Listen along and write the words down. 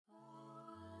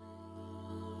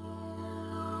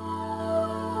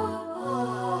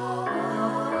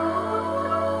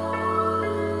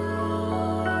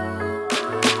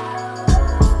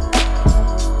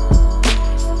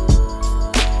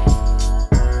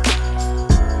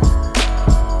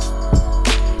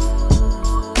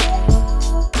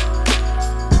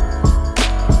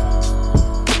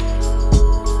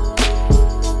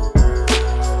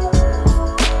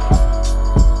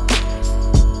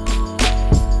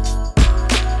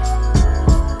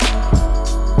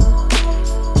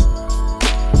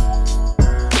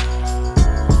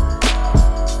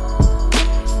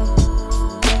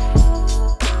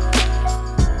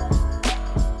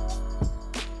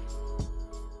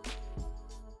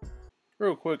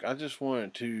Real quick, I just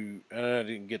wanted to, and I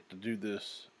didn't get to do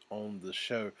this on the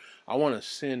show. I want to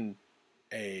send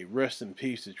a rest in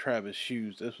peace to Travis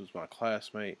Hughes. This was my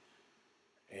classmate,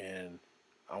 and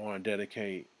I want to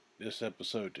dedicate this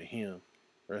episode to him.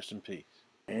 Rest in peace.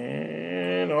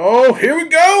 And here we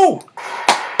go.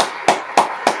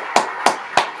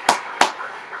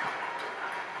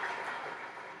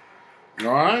 All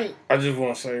right. I just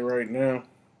want to say right now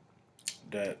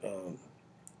that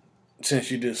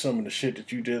since you did some of the shit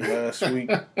that you did last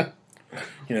week,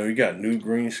 you got new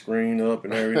green screen up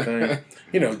and everything.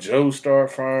 Joe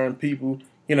started firing people.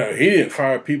 He didn't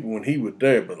fire people when he was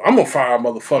there, but I'm going to fire a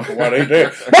motherfucker while they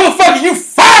there. Motherfucker, you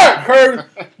fired, Curtis.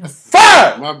 You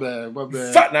fired. My bad.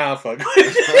 Nah, fuck.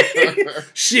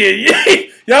 Shit,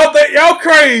 y'all think y'all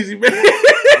crazy, man.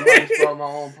 I'm about to start my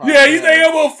own podcast. Yeah, you think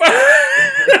I'm going to fire?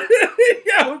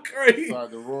 Y'all crazy.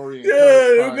 Start the Rory and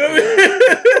Kurt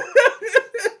podcast.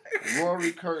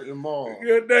 Rory, Kurt, and Maul.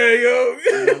 Good day, yo.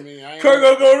 You know what I mean? Kurt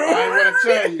gonna go to I ain't want to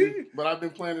tell you, but I've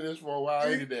been planning this for a while.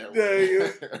 I ain't that way.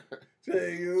 Tell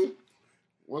you.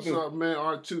 What's up, man?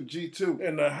 R2G2.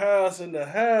 In the house.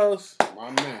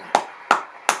 My man.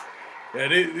 Yeah,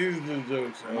 these are the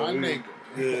jokes. My nigga.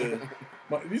 Yeah.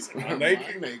 My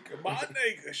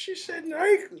nigga. She said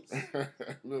niggas.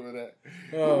 Remember that?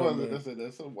 Oh, Who was it?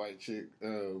 That's some white chick.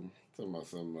 Talking about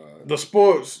some the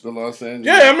sports. The Los Angeles.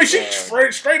 Yeah, I mean she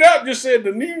straight up just said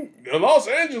the Los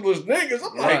Angeles niggas.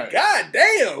 I'm like, God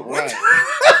damn. Right.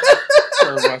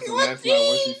 That's not what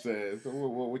she said. So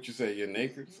what you say? Your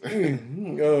nakers?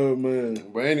 Oh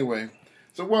man. But anyway.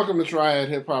 So welcome to Triad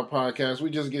Hip Hop Podcast. We're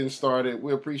just getting started.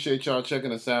 We appreciate y'all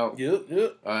checking us out.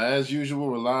 Yep. As usual,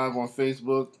 we're live on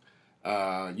Facebook,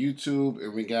 YouTube,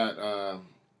 and we got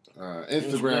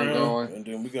Instagram going. And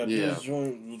then we got this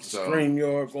joint with the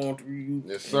StreamYard going through you.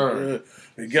 Yes, sir.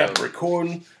 We got the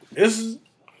recording. This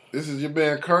is your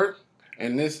man Kurt,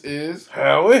 and this is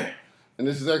Howie. And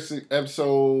this is actually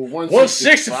episode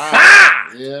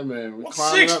 165. Yeah, man. We're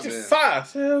climbing up there.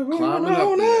 165.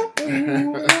 Climbing up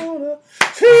there.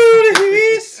 To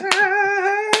the east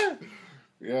side.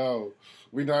 Yo,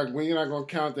 we're not gonna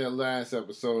count that last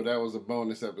episode. That was a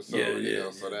bonus episode,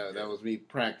 So that was me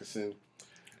practicing.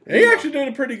 He actually did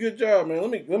a pretty good job, man.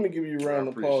 Let me give you a round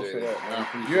of applause for that.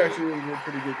 You actually did a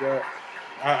pretty good job.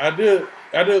 I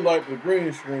did like the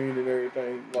green screen and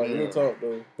everything, like real talk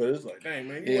though. But it's like, dang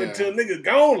man, you wait till nigga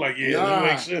gone, like let me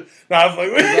make sure. I was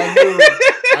like,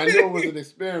 I knew it was an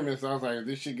experiment, so I was like, if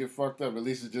this shit get fucked up, at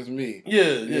least it's just me.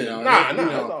 Yeah. Nah,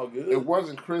 it's all good. It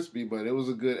wasn't crispy, but it was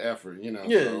a good effort,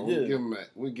 Yeah, so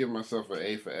we give myself an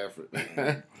A for effort.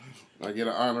 I get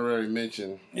an honorary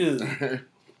mention. Yeah.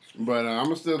 But I'm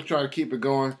gonna still try to keep it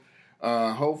going.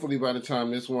 Hopefully, by the time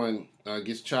this one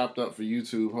gets chopped up for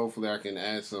YouTube, hopefully I can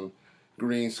add some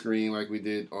green screen like we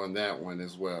did on that one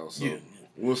as well. So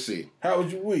we'll see. How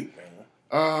was your week, man?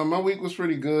 My week was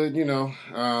pretty good.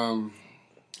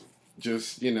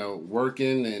 Just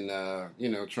working and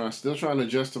still trying to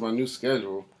adjust to my new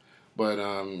schedule, but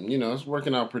it's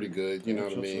working out pretty good. You know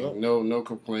what I mean? No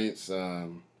complaints.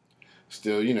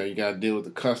 Still, you got to deal with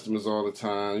the customers all the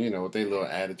time. With their little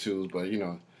attitudes, but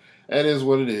that is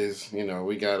what it is.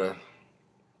 We gotta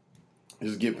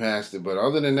just get past it. But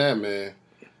other than that, man,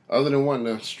 other than wanting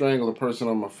to strangle a person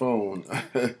on my phone,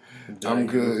 I'm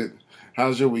good.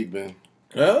 How's your week been?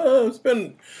 It's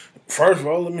been. First of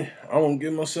all, I want to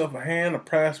give myself a hand. I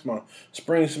passed my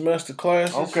spring semester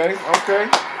classes. Okay.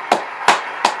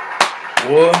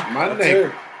 Boy, my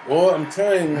nigga. Boy, I'm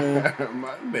telling you, man.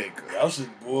 My nigga. I said,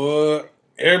 boy,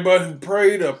 everybody who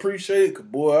prayed, I appreciate it, because,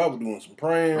 boy, I was doing some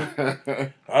praying.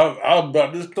 I was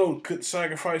about this throat,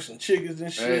 sacrificing chickens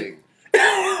and shit.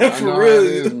 Hey, For real. How it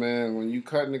is, man. When you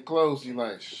cutting it close, you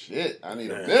like, shit, I need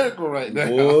a miracle right now.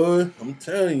 Boy, I'm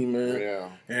telling you, man. Yeah.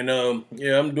 And, I'm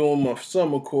doing my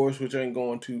summer course, which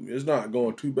it's not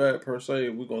going too bad, per se.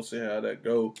 We're going to see how that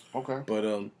goes. Okay. But,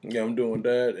 I'm doing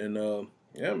that. And,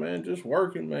 man, just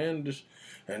working, man.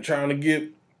 And trying to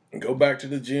go back to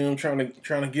the gym, trying to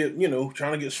get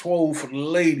swole for the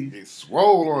ladies. Get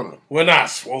swole on them. Well, not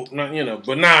swole, but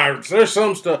there's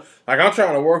some stuff. Like, I'm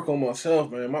trying to work on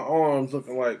myself, man. My arms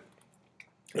looking like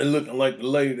the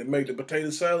lady that made the potato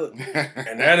salad.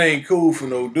 And that ain't cool for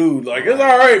no dude. Like, it's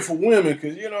all right for women,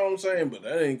 because, you know what I'm saying? But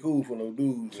that ain't cool for no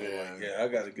dudes. So, I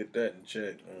got to get that in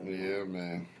check, man. Yeah,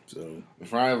 man. So,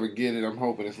 if I ever get it, I'm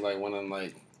hoping it's like when I'm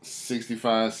like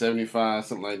 65, 75,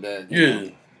 something like that. You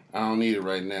know? I don't need it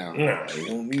right now. Nah, you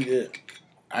don't need it.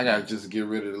 I gotta just get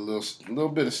rid of the little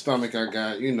bit of stomach I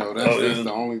got. That's the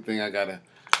only thing I gotta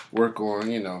work on.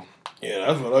 Yeah,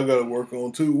 that's what I got to work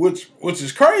on too. Which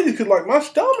is crazy because like my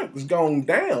stomach is going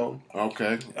down.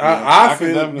 Okay. I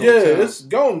feel it's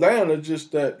going down. It's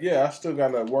just that I still got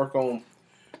to work on.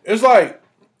 It's like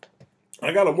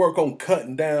I got to work on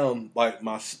cutting down like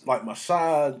my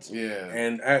sides. Yeah.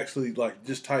 And actually like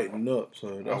just tighten up.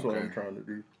 So that's what I'm trying to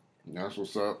do. That's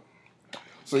what's up.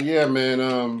 So yeah,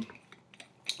 man.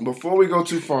 Before we go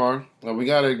too far, we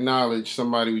got to acknowledge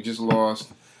somebody we just lost.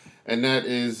 And that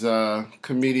is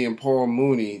comedian Paul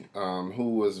Mooney,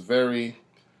 who was very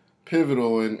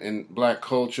pivotal in black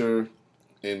culture,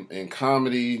 in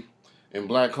comedy, in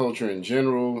black culture in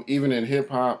general, even in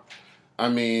hip-hop. I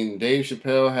mean, Dave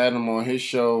Chappelle had him on his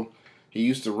show. He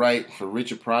used to write for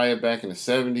Richard Pryor back in the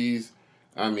 70s.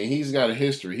 I mean, he's got a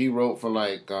history. He wrote for,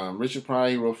 like, Richard Pryor.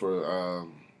 He wrote for...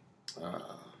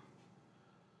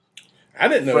 I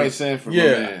didn't know. Fred Sanford, my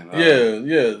man.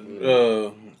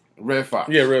 Red Fox.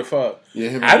 Yeah, Red Fox.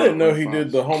 Yeah, I didn't know he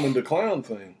did the Home and the Clown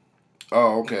thing.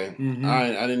 Oh, okay. Mm-hmm.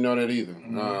 I didn't know that either.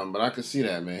 Mm-hmm. But I could see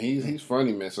that, man. He's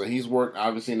funny, man. So he's worked,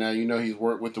 obviously now he's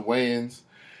worked with the Wayans.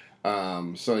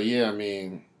 So yeah, I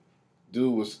mean,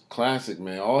 dude was classic,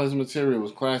 man. All his material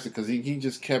was classic because he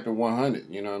just kept it 100.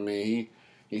 You know what I mean?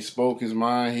 He spoke his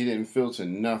mind. He didn't filter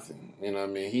nothing. You know what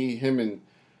I mean?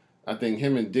 I think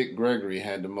him and Dick Gregory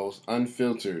had the most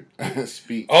unfiltered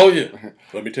speech. Oh, yeah.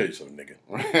 Let me tell you something, nigga.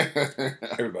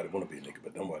 Everybody want to be a nigga,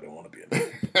 but nobody want to be a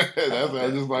nigga. That's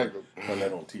I just like him. Put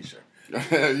that on a t-shirt.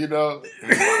 You know?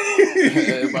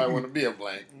 Everybody want to be a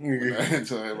blank.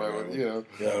 So everybody want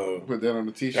to, put that on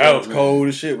the t-shirt. That was cold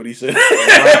as shit what he said.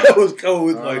 That was cold.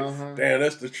 It's like, damn,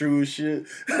 that's the truest shit.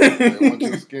 They want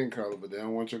your skin color, but they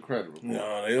don't want your credit report.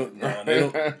 No, they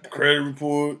don't. Credit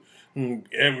report.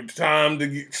 Every time to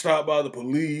get stopped by the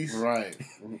police. Right.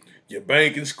 Your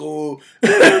banking score.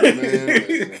 Man,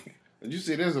 did you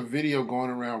see there's a video going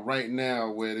around right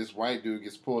now where this white dude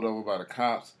gets pulled over by the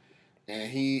cops and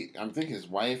I think his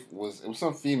wife it was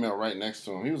some female right next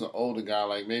to him. He was an older guy,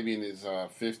 like maybe in his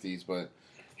 50s, but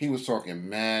he was talking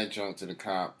mad junk to the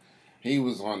cop. He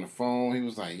was on the phone. He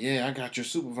was like, yeah, I got your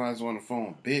supervisor on the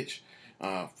phone, bitch.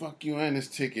 Fuck you and this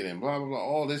ticket and blah, blah, blah,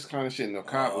 all this kind of shit. And the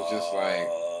cop was just like...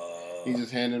 He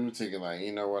just handed him the ticket like,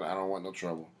 you know what, I don't want no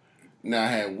trouble. Now,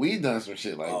 had we done some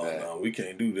shit like that... no, we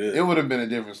can't do this. It would have been a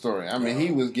different story. I mean, he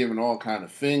was giving all kind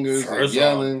of fingers and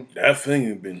yelling. That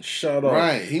finger been shut off.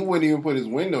 Right. He wouldn't even put his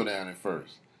window down at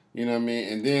first. You know what I mean?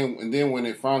 And then when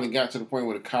it finally got to the point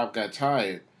where the cop got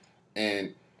tired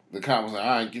and the cop was like, all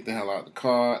right, get the hell out the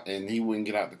car. And he wouldn't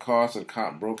get out the car, so the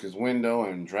cop broke his window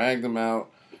and dragged him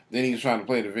out. Then he was trying to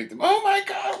play the victim. Oh, my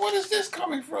God, what is this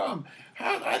coming from?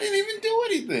 I didn't even do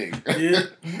anything. Yeah,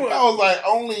 I was like,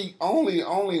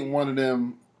 only one of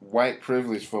them white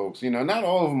privileged folks. You know, not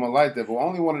all of them are like that, but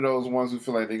only one of those ones who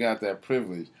feel like they got that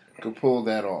privilege could pull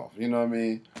that off. You know what I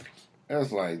mean?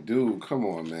 That's like, dude, come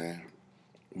on, man.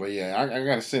 But yeah, I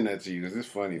gotta send that to you because it's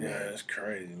funny, man. Yeah, it's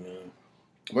crazy, man.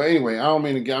 But anyway, I didn't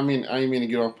mean to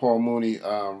get off Paul Mooney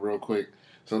real quick.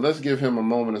 So let's give him a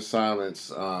moment of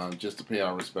silence just to pay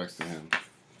our respects to him.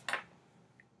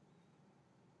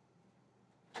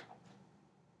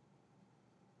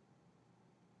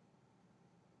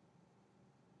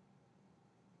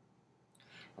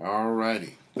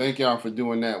 Alrighty. Thank y'all for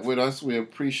doing that with us. We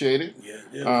appreciate it.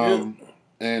 Yeah.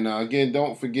 And again,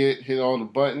 don't forget, hit all the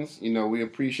buttons. You know, we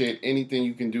appreciate anything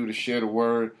you can do to share the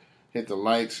word. Hit the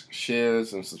likes,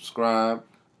 shares, and subscribe.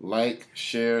 Like,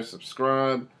 share,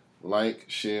 subscribe. Like,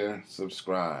 share,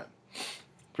 subscribe.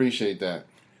 Appreciate that.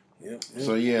 Yep.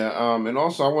 So, yeah. And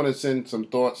also, I want to send some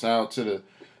thoughts out to the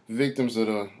victims of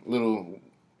the little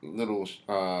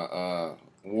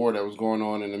war that was going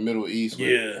on in the Middle East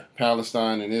with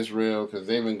Palestine and Israel, because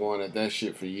they've been going at that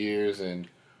shit for years. And,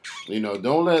 you know,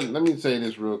 let me say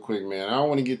this real quick, man. I don't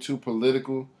want to get too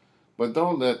political, but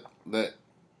don't let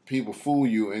people fool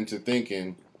you into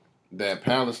thinking that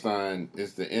Palestine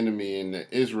is the enemy and that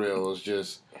Israel is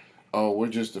just, we're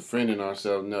just defending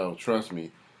ourselves. No, trust me.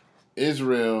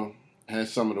 Israel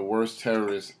has some of the worst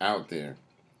terrorists out there.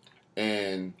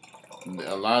 And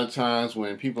a lot of times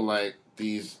when people like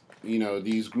these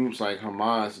groups like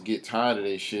Hamas get tired of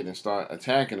their shit and start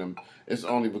attacking them, it's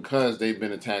only because they've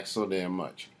been attacked so damn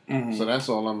much. Mm-hmm. So that's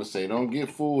all I'm going to say. Don't get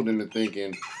fooled into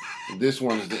thinking this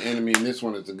one is the enemy and this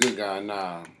one is the good guy.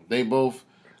 Nah, they both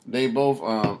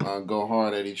go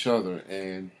hard at each other,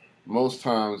 and most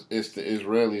times it's the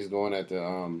Israelis going at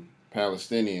the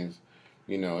Palestinians.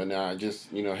 You know, and I just,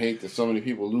 hate that so many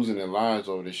people losing their lives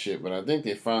over this shit, but I think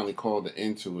they finally called the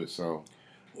end to it, so,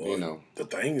 The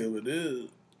thing of it is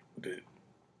that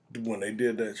when they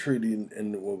did that treaty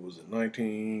in what was it,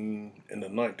 in the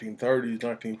 1930s,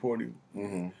 1940s,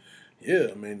 mm-hmm. Yeah,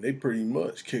 I mean, they pretty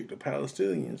much kicked the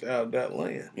Palestinians out of that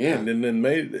land. Yeah. And then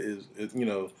made it,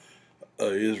 an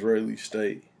Israeli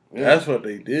state. Yeah. That's what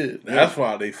they did. That's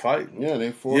why they fight. Yeah,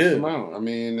 they forced them out. I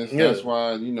mean, that's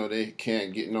why, they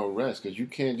can't get no rest, because you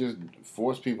can't just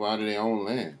force people out of their own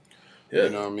land. Yeah. You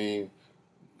know what I mean?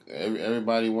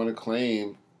 Everybody want to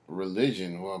claim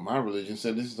religion. Well, my religion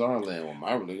said this is our land. Well,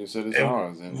 my religion said it's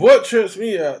ours. And what trips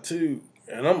me out, too,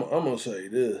 and I'm going to say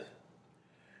this.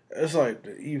 It's like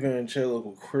the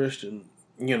evangelical Christian,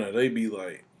 they be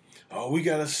like, oh, we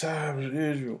got to side with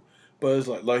Israel. But it's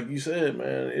like you said,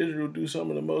 man, Israel do some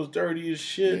of the most dirtiest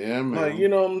shit. Yeah, man. Like, you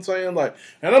know what I'm saying? Like,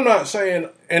 and I'm not saying,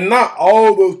 and not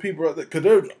all those people out there,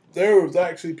 because there was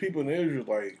actually people in Israel,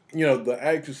 like, the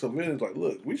actual civilians, like,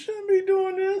 look, we shouldn't be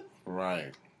doing this.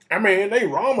 Right. I mean, they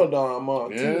Ramadan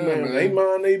month, too, man. They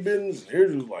mind their business.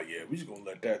 Israel's like, yeah, we just going to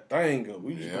let that thing go.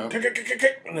 We just going to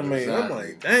kick. And I mean, I'm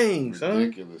like, dang, son.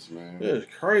 Ridiculous, man. It's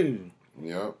crazy.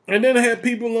 Yep. And then I had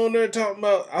people on there talking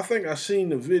about, I think I seen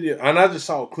the video, and I just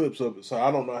saw clips of it, so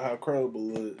I don't know how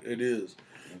credible it is.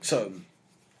 So,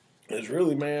 it's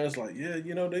really, man, it's like, yeah,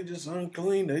 they just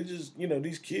unclean. They just,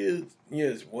 these kids,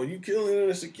 yes, well, you killing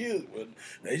innocent kids, but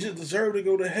they just deserve to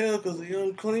go to hell because they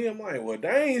unclean. I'm like, well,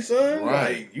 dang, son.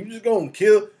 Right. Like, you just gonna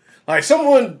kill, like,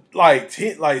 someone, like,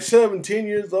 7, 10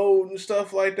 years old and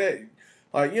stuff like that.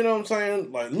 Like, you know what I'm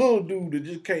saying? Like, little dude that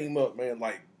just came up, man,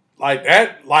 like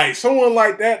that, like someone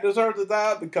like that deserves to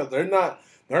die because they're not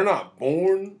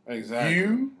born. Exactly.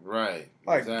 You right.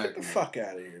 Like exactly. Get the fuck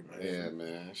out of here, man. Yeah,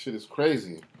 man, shit is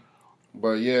crazy.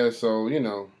 But yeah, so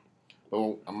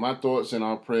my thoughts and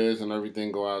our prayers and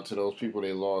everything go out to those people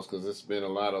they lost, because it's been a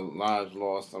lot of lives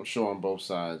lost, I'm sure, on both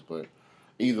sides. But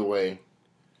either way,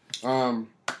 all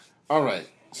right.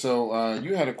 So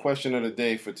you had a question of the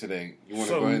day for today. You want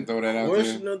to go ahead and throw that out there? The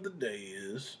question of the day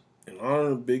is, in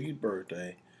honor of Biggie's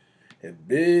birthday, if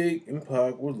Big and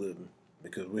Pac were living,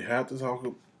 because we have to talk,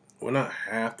 well, not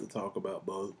have to talk about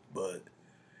both, but,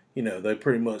 they're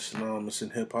pretty much synonymous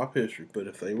in hip-hop history. But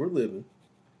if they were living,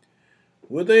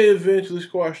 would they eventually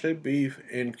squash their beef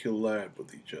and collab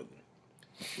with each other?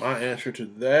 My answer to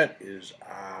that is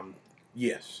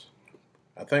yes.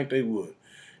 I think they would.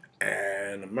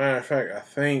 And as a matter of fact, I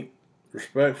think,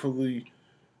 respectfully,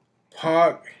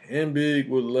 Pac and Big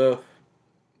would have left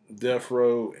Death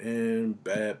Row and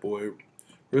Bad Boy,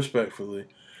 respectfully.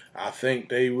 I think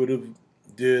they would have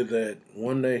did that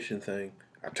One Nation thing.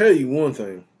 I tell you one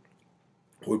thing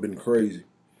would have been crazy.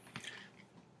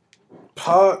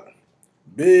 Pac,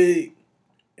 Big,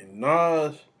 and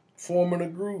Nas forming a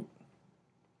group.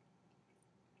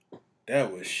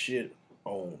 That was shit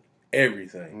on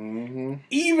everything. Mm-hmm.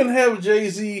 Even have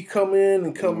Jay-Z come in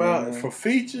and come out for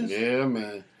features. Yeah,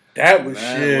 man. That was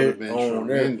shit on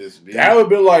there. B. That would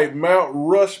be like Mount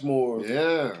Rushmore.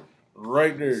 Yeah.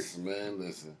 Right there. Man,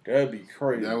 listen. That'd be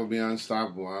crazy. That would be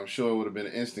unstoppable. I'm sure it would have been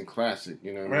an instant classic,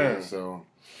 you know what I mean? So,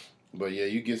 but yeah,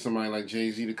 you get somebody like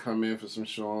Jay-Z to come in for some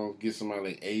songs, get somebody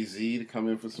like AZ to come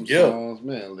in for some songs.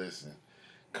 Man, listen.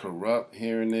 Corrupt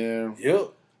here and there.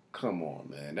 Yep. Come on,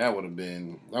 man. That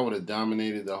would have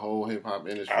dominated the whole hip-hop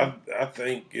industry. I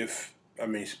think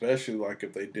especially like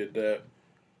if they did that,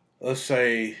 let's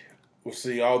say,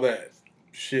 all that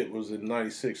shit was in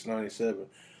 96, 97.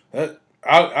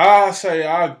 I say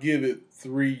I'll give it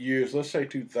 3 years. Let's say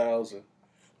 2000.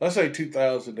 Let's say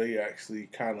 2000 they actually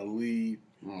kind of leave.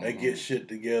 Mm-hmm. They get shit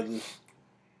together.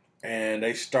 And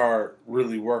they start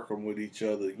really working with each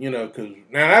other. Because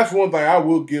now that's one thing I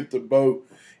will give to both,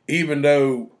 even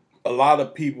though a lot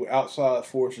of people outside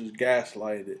forces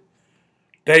gaslighted.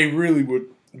 They really would,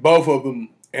 both of them,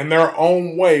 in their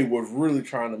own way, was really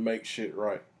trying to make shit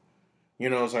right. You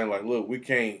know what I'm saying? Like, look, we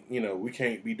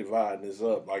can't be dividing this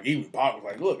up. Like, even Pop was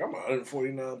like, look, I'm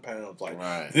 149 pounds. Like,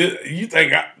 you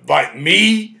think like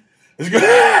me? It's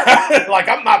good. Like,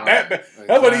 I'm not that bad. Exactly.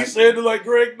 That's what he said to, like,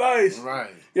 Greg Nice.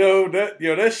 Right.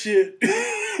 That shit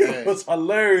was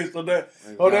hilarious on that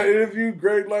interview.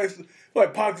 Greg Nice,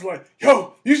 like, Pac's like,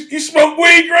 yo, you smoke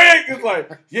weed, Greg? It's like,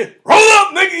 yeah, roll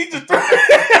up, nigga. He just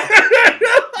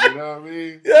you know what I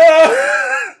mean?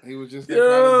 Yeah. He was just that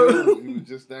kind of dude. He was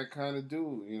just that kind of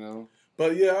dude,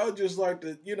 But yeah, I would just like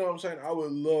to, you know what I'm saying? I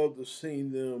would love to see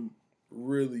them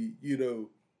really,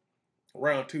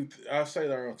 around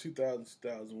 2000,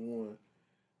 2001.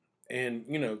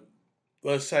 And,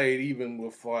 let's say even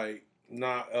with like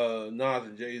Nas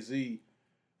and Jay-Z,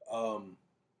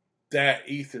 that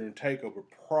Ether and Takeover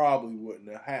probably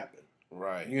wouldn't have happened.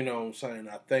 Right. You know what I'm saying?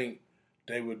 I think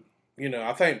they would,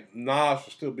 I think Nas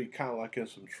would still be kind of like in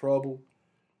some trouble.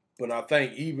 But I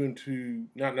think even to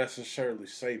not necessarily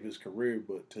save his career,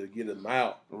 but to get him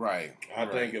out. Right. I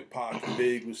think if Pac and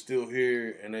Big was still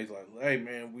here and they's like, hey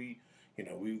man, we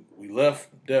left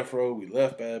Death Row, we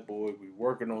left Bad Boy, we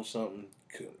working on something.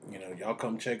 Y'all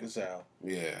come check us out.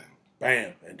 Yeah.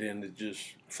 Bam, and then it just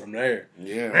from there.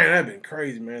 Yeah. Man, that'd been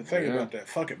crazy, man. Think about that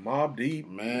fucking Mobb Deep,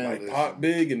 man. Like Pac,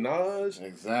 Big, and Nas.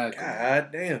 Exactly. God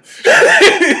damn.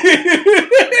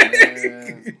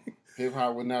 Hip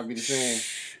hop would not be the same.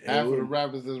 Half of the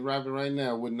rappers that's rapping right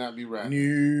now would not be rapping.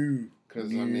 No.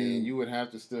 Because I mean, you would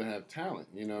have to still have talent.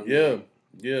 You know what I mean?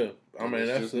 Yeah. I mean,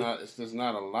 it's just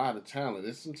not a lot of talent.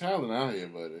 There's some talent out here,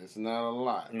 but it's not a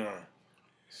lot. Nah.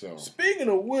 So speaking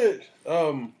of which,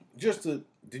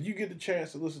 did you get the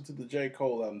chance to listen to the J.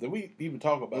 Cole album? Did we even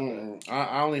talk about that?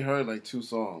 I only heard like 2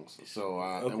 songs. So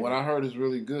and what I heard is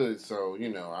really good. So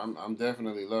I'm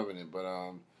definitely loving it. But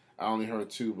I only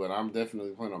heard 2, but I'm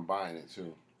definitely planning on buying it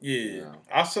too. Yeah.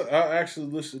 I actually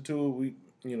listened to it. We,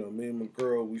 me and my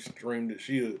girl, we streamed it.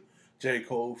 She a J.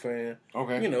 Cole fan.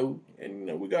 Okay.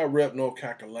 We got rep North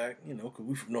Cackalack, because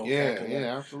we from North Cackalack.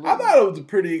 Yeah, absolutely. I thought it was a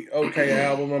pretty okay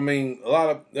album. I mean,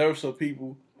 there were some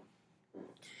people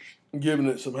giving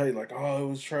it some hate, like, oh, it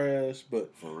was trash.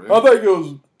 But for real? I think it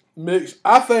was mixed.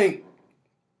 I think,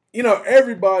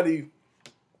 everybody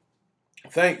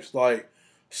thinks, like,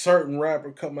 certain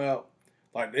rapper come out,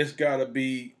 like, it's got to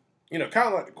be, kind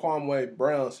of like the Kwame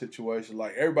Brown situation.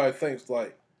 Like, everybody thinks,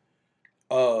 like,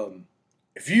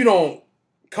 if you don't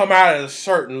come out at a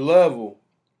certain level,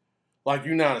 like,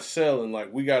 you're not selling,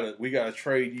 like, we gotta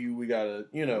trade you, we gotta,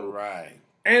 Right.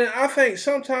 And I think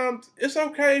sometimes it's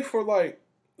okay for, like,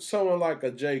 someone like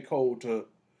a J. Cole to,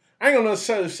 I ain't gonna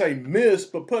necessarily say miss,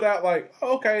 but put out, like,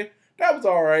 okay, that was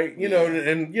all right,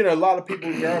 and a lot of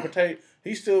people gravitate.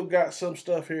 He still got some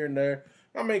stuff here and there.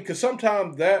 I mean, because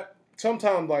sometimes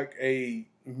like a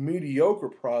mediocre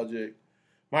project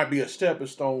might be a stepping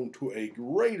stone to a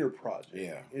greater project.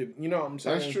 Yeah. You know what I'm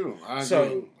saying? That's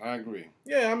true. I agree.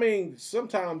 Yeah, I mean,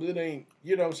 sometimes it ain't,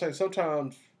 you know what I'm saying?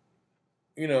 Sometimes,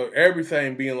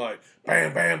 everything being like,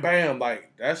 bam, bam, bam,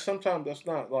 like, sometimes that's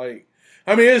not like,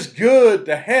 I mean, it's good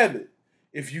to have it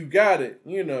if you got it,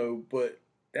 but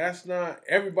that's not,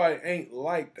 everybody ain't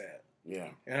like that. Yeah.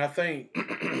 And I think,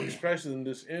 especially in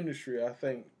this industry, I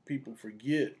think people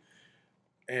forget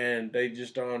and they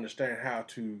just don't understand how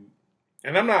to.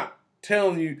 And I'm not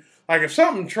telling you, like, if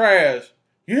something trash,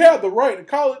 you have the right to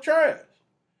call it trash.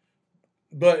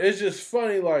 But it's just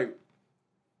funny, like,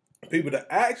 people that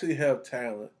actually have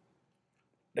talent,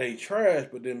 they trash,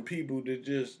 but then people that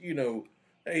just,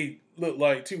 they look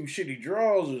like 2 shitty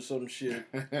draws or some shit.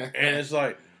 And it's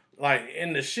like,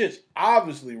 and the shit's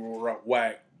obviously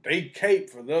whack. They cape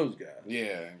for those guys. Yeah.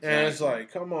 Exactly. And it's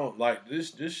like, come on, like,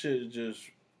 this shit is just,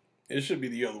 it should be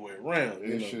the other way around.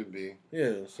 It should be.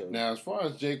 Yeah. So now, as far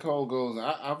as J. Cole goes,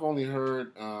 I've only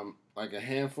heard like a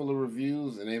handful of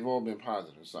reviews, and they've all been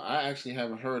positive. So I actually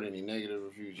haven't heard any negative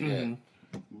reviews yet.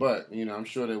 But I'm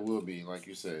sure there will be. Like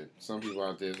you said, some people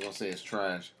out there is gonna say it's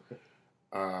trash.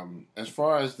 As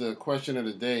far as the question of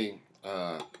the day,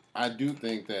 I do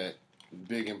think that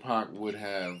Big and Pac would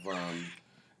have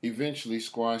eventually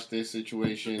squashed their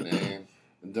situation and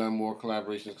done more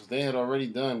collaborations, because they had already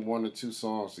done 1 or 2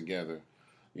 songs together,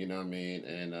 you know what I mean,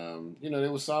 and they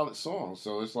were solid songs,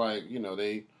 so it's like,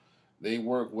 they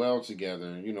work well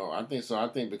together, I think so. I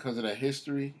think because of that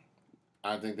history,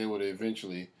 I think they would have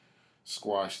eventually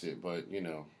squashed it, but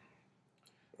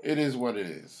it is what it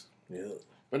is. Yeah.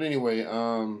 But anyway,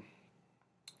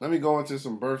 let me go into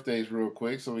some birthdays real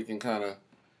quick so we can kind of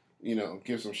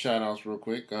give some shout outs real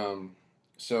quick.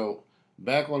 So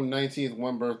back on the 19th,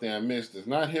 one birthday I missed is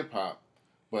not hip hop,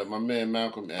 but my man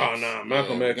Malcolm X. Oh, no,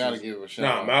 Malcolm X. Gotta give him a shout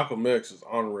out. Malcolm X is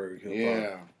honorary hip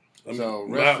hop. Yeah. So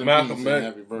rest in peace and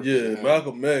happy birthday. Yeah,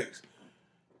 Malcolm X.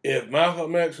 If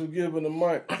Malcolm X was given the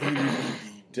mic, he would be the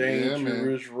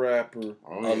dangerous rapper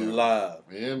alive.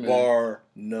 Yeah, man. Bar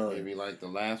none. Maybe like the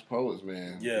last poets,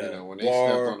 man. Yeah. When they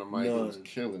stepped on the mic, it was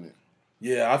killing it.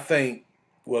 Yeah, I think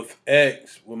with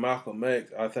Malcolm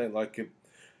X, I think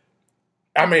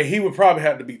he would probably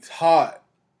have to be taught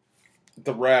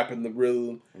the rap and the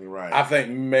rhythm. Right. I think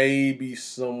maybe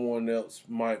someone else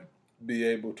might be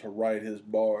able to write his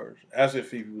bars, as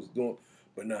if he was doing.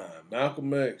 But nah,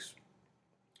 Malcolm X,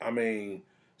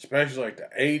 especially like the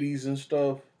 80s and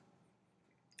stuff,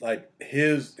 like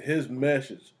his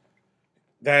message,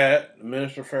 that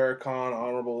Minister Farrakhan,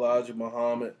 Honorable Elijah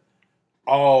Muhammad,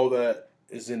 all that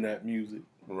is in that music.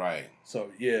 Right. So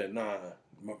yeah,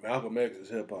 Malcolm X is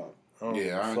hip hop. I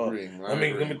agree. Let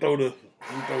me throw the.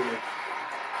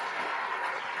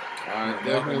 I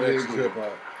definitely agree.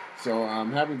 So,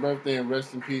 happy birthday and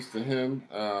rest in peace to him.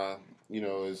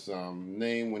 His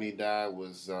name when he died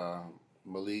was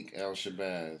Malik El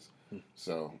Shabazz.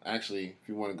 So, actually, if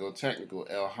you want to go technical,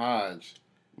 El Hajj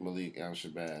Malik El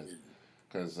Shabazz.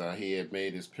 Because he had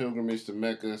made his pilgrimage to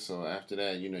Mecca. So, after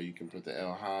that, you can put the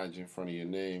El Hajj in front of your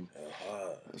name. El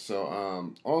Hajj.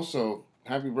 So, also,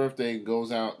 happy birthday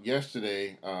goes out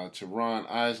yesterday to Ron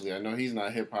Isley. I know he's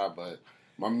not hip-hop, but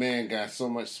my man got so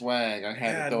much swag. I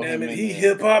had to throw him in there. He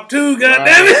hip hop too.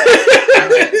 Goddamn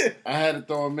it! I had to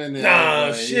throw him in there.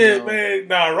 Nah, shit, man.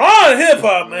 Nah, Ron hip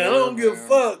hop, man. I don't give a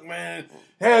fuck, man.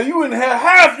 Hell, you wouldn't have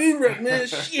half these man.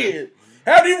 Shit,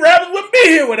 half these rappers wouldn't be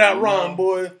here without Ron,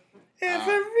 boy.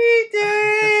 Every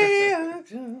day,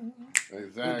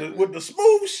 exactly with the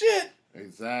smooth shit.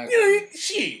 Exactly.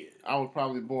 Shit. I was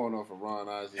probably born off of Ron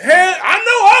Isley. Hell, I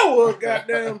know I was,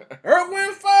 goddamn. Earth,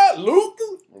 Wind, Fire,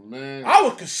 Luther. Man. I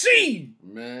was conceived.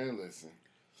 Man, listen.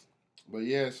 But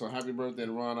yeah, so happy birthday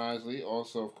to Ron Isley.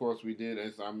 Also, of course, we did,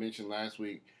 as I mentioned last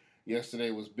week, yesterday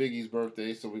was Biggie's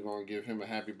birthday, so we're going to give him a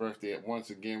happy birthday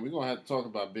once again. We're going to have to talk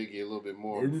about Biggie a little bit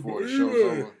more before the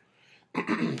show's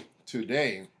over.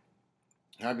 Today,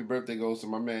 happy birthday goes to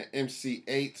my man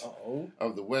MC8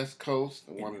 of the West Coast,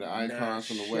 one of the icons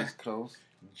from the West Coast.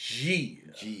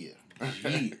 Yeah.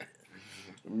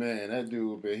 Man, that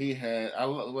dude, but he had,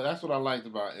 that's what I liked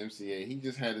about MC8. He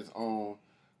just had his own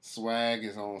swag,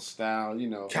 his own style,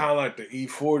 Kind of like the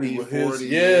E40 with his.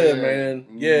 Yeah, man.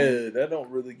 Mm-hmm. Yeah, that don't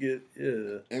really get,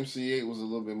 MC8 was a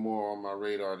little bit more on my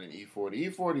radar than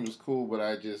E40. E40 was cool, but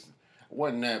I just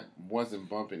wasn't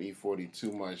bumping E40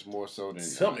 too much, more so than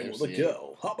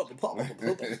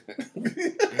MC8.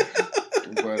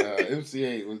 But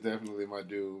MC8 was definitely my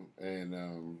dude, and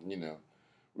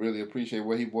really appreciate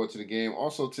what he brought to the game.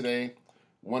 Also today,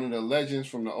 one of the legends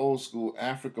from the old school,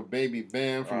 Africa Baby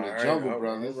Band from the Jungle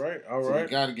Brothers. All right. So we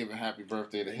got to give a happy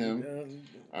birthday to him.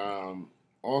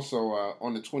 Also,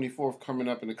 on the 24th, coming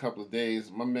up in a couple of days,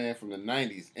 my man from the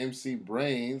 90s, MC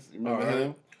Brains. You remember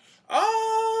him?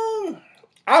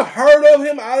 I've heard of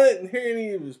him. I didn't hear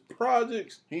any of his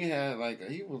projects. He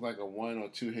was like a 1 or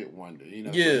 2 hit wonder.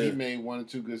 Yeah. So he made 1 or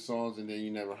 2 good songs, and then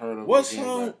you never heard of him. What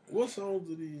songs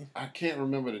did he? I can't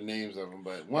remember the names of them,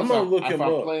 but if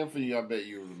I play them for you, I bet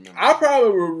you remember. I probably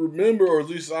will remember, or at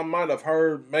least I might have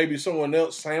heard maybe someone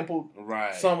else sampled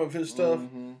some of his stuff.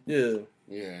 Mm-hmm. Yeah.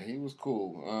 Yeah, he was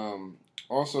cool.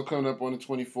 Also coming up on the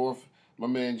 24th, my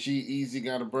man G-Eazy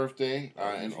got a birthday,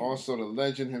 and also the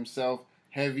legend himself,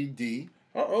 Heavy D.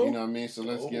 Uh-oh. You know what I mean? So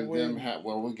let's give them...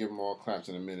 we'll give them all claps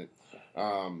in a minute.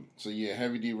 So yeah,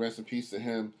 Heavy D, rest in peace to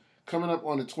him. Coming up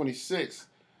on the 26th,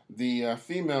 the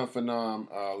female phenom,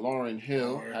 Lauryn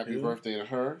Hill. Happy birthday to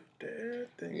her.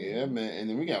 Yeah, man. And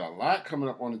then we got a lot coming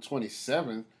up on the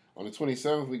 27th. On the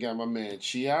 27th, we got my man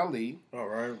Chia Lee. All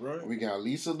right. We got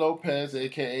Lisa Lopez,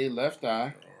 a.k.a. Left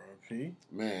Eye. R.I.P.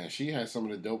 Man, she had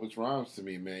some of the dopest rhymes to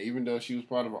me, man. Even though she was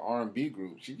part of an R&B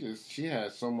group, she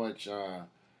had so much...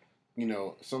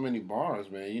 so many bars,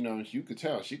 man. You could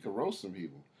tell she could roast some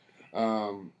people.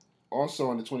 Also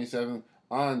on the 27th,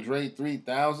 Andre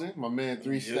 3000, my man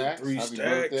 3 Stacks. Happy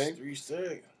birthday. 3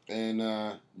 Stacks. And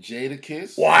Jada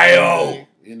Kiss. Wyo!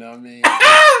 You know what I mean?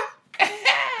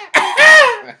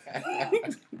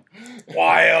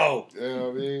 Wyo! You know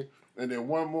what I mean? And then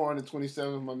one more on the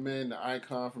 27th, my man, the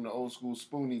icon from the old school,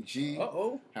 Spoonie G.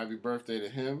 Happy birthday to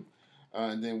him.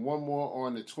 And then one more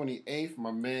on the 28th,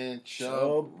 my man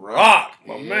Chubb Rock.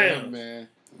 My man.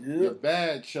 Yep. You're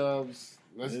bad, Chubbs.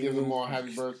 Let's give them all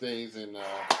happy birthdays and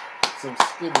some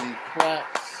skibbity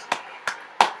claps.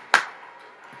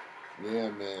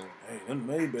 Yeah, man. Hey, them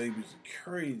May babies are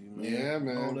crazy, man. Yeah,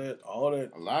 man. All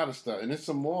that. A lot of stuff. And there's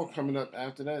some more coming up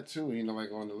after that, too.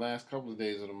 Like on the last couple of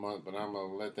days of the month. But I'm going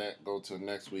to let that go till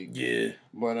next week. Yeah.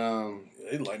 But,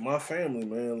 they like my family,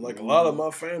 man. Like a lot of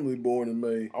my family born in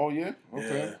May. Oh, yeah?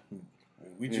 Okay. Yeah.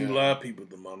 We July people,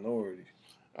 the minority.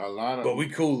 A lot of... But we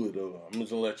cooler, though. I'm just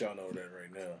going to let y'all know that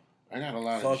right now. I got a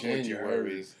lot of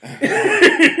Januaries.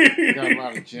 I got a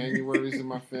lot of Januaries in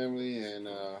my family, and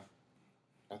I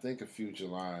think a few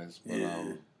Julys. But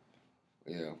yeah.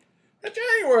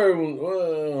 January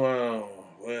was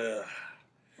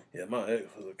yeah. My ex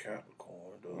was a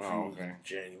Capricorn, though. Okay.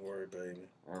 January, baby.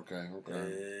 Okay.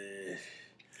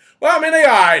 Well, I mean, they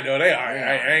all right though. They all right.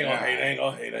 I ain't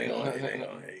gonna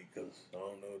hate. Because I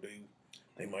don't know.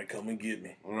 They might come and get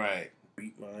me. Right.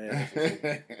 Beat my ass.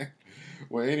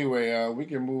 Well, anyway, we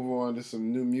can move on to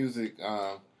some new music.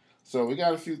 So we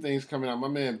got a few things coming out. My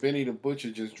man Benny the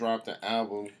Butcher just dropped an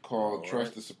album called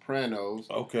Trust the Sopranos.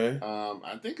 Okay.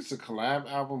 I think it's a collab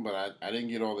album, but I didn't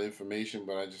get all the information,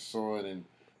 but I just saw it and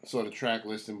saw the track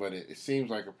listing. But it seems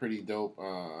like a pretty dope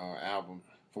album.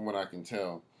 from what I can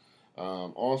tell.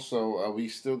 Also, we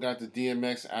still got the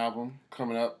DMX album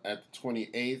coming up at the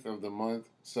 28th of the month.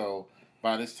 So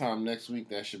by this time next week,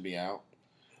 that should be out.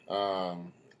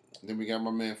 Then we got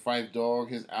my man Phife Dawg.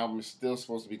 His album is still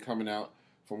supposed to be coming out.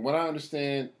 From what I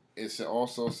understand, it's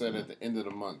also said at the end of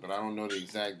the month, but I don't know the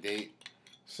exact date.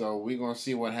 So we're going to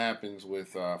see what happens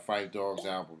with Phife Dawg's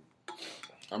album.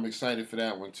 I'm excited for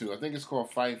that one, too. I think it's called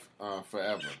Phife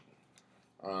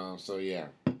Forever. So, yeah.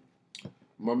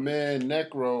 My man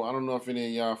Necro, I don't know if any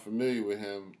of y'all familiar with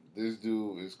him. This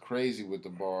dude is crazy with the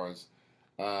bars.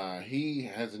 He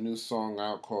has a new song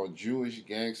out called Jewish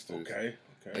Gangsters. Okay.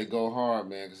 They go hard,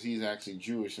 man, because he's actually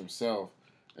Jewish himself.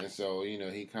 And so,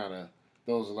 he kind of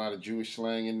throws a lot of Jewish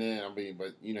slang in there. I mean,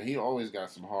 but, he always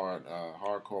got some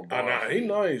hardcore bars. He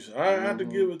nice. I had to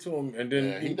give it to him. And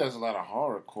then he does a lot of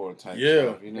horrorcore type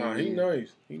stuff. He nice.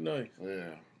 He nice.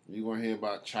 Yeah. You're going to hear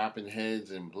about chopping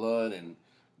heads and blood and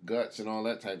guts and all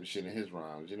that type of shit in his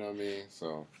rhymes. You know what I mean?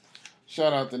 So,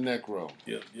 shout out to Necro.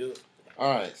 Yep.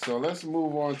 All right, so let's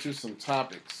move on to some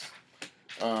topics.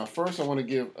 First, I want to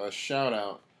give a shout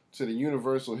out to the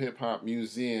Universal Hip Hop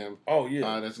Museum. Oh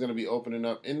yeah, that's going to be opening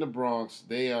up in the Bronx.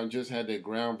 They just had their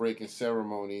groundbreaking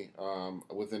ceremony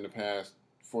within the past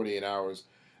 48 hours,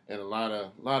 and a lot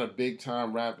of big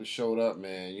time rappers showed up.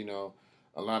 Man,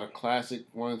 a lot of classic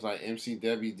ones like MC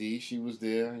Debbie D. She was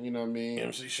there. You know what I mean?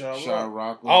 MC Shaw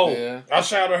Rock was there. I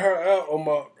shouted her out on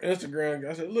my Instagram.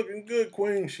 I said, "Looking good,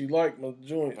 Queen." She liked my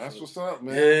joint. That's what's up,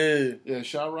 man. Yeah.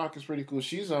 Shaw Rock is pretty cool.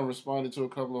 She's responded to a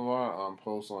couple of our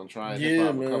posts on Triad Hip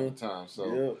Hop a couple of times.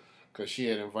 So, because she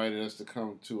had invited us to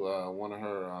come to one of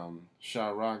her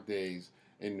Shaw Rock days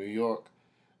in New York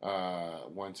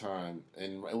one time,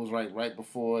 and it was right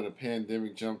before the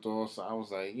pandemic jumped off. So I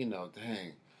was like,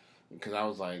 dang. Because I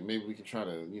was like, maybe we can try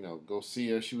to, go see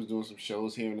her. She was doing some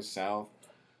shows here in the South,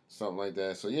 something like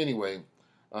that. So anyway,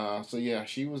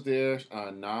 she was there.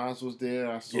 Nas was there.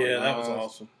 I saw Nas. That was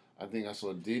awesome. I think I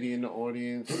saw Diddy in the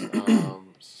audience.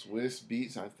 Swiss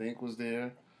Beats, I think, was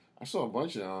there. I saw a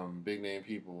bunch of big name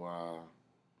people. I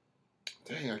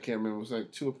can't remember. It was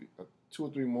like two or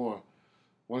three more. I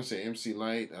want to say MC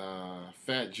Light,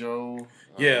 Fat Joe.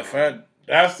 Fat.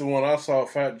 That's the one I saw.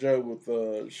 Fat Joe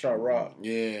with Shaw Rock.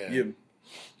 Yeah.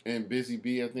 And Busy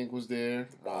B, I think, was there.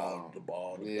 The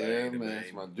ball. Yeah, man,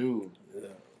 that's my dude. Yeah.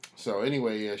 So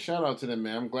anyway, shout out to them,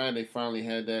 man. I'm glad they finally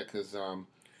had that because,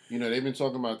 they've been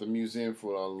talking about the museum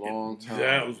for a long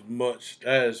time.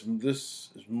 This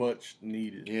is much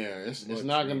needed. Yeah, it's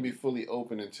not going to be fully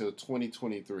open until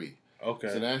 2023. Okay.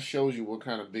 So that shows you what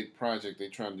kind of big project they're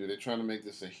trying to do. They're trying to make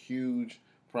this a huge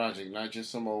project, not just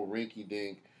some old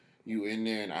rinky-dink. You in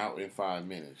there and out in 5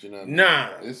 minutes. You know what I mean? Nah.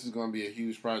 This is going to be a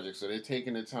huge project. So they're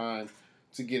taking the time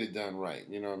to get it done right.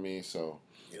 You know what I mean? So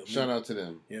shout out to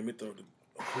them. Yeah, let me throw the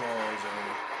applause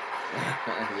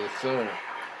on Yes, sir.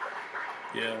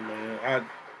 Yeah, man.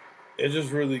 It's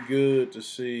just really good to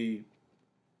see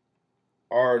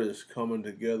artists coming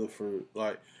together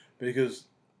because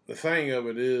the thing of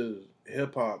it is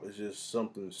hip hop is just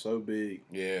something so big.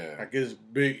 Yeah. Like it's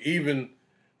big, even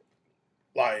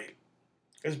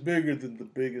it's bigger than the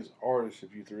biggest artists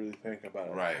if you really think about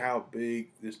it. Right. How big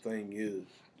this thing is.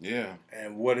 Yeah.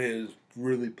 And what has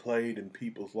really played in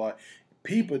people's life.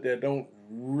 People that don't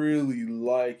really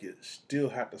like it still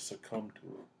have to succumb to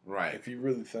it. Right. If you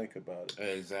really think about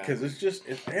it. Exactly. Because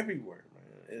it's everywhere,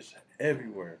 man. It's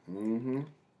everywhere. Mm-hmm.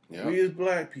 Yep. We as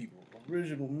black people,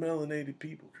 original melanated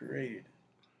people created it.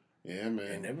 Yeah,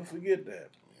 man. And never forget that.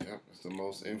 Yep. It's the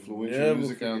most influential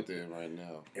music out there right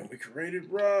now. And we created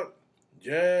rock,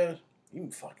 jazz, even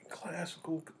fucking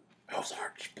classical.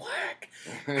 Mozart's black.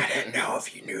 I didn't know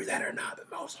if you knew that or not,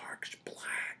 but Mozart's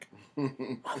black.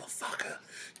 Motherfucker.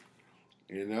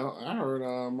 I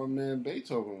heard my man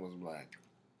Beethoven was black.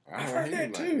 I heard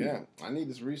that too. Yeah, I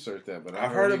need to research that, but I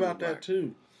heard about that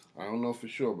too. I don't know for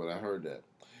sure, but I heard that.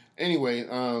 Anyway,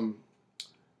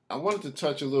 I wanted to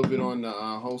touch a little bit on the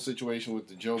whole situation with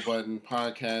the Joe Budden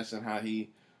podcast and how he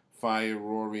fired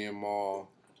Rory and Mal.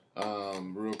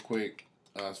 Real quick,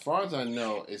 as far as I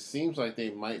know, it seems like they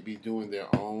might be doing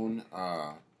their own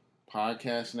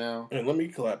podcast now. And let me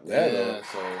clap that up. Yeah,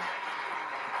 so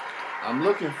I'm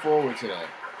looking forward to that.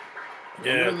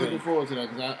 Yeah, I'm really looking forward to that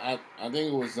because I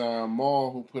think it was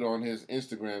Mal who put on his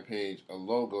Instagram page a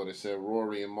logo that said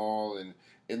Rory and Mal, and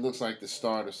it looks like the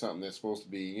start of something that's supposed to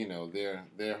be,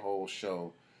 their whole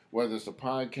show. Whether it's a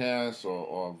podcast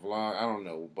or a vlog, I don't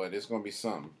know, but it's going to be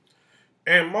something.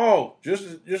 And Mal,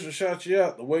 just to shout you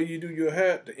out, the way you do your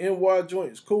hat, the NY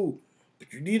joint is cool,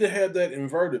 but you need to have that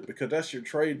inverted because that's your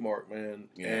trademark, man.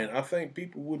 Yeah. And I think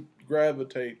people would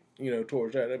gravitate,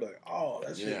 towards that. They'd be like, "Oh,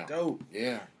 that's just dope."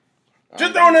 Yeah.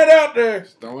 Just throwing that out there.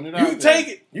 Just throwing it out there. Take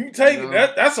it. You take it.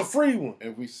 That's a free one.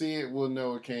 If we see it, we'll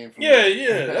know it came from.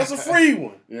 Yeah. That's a free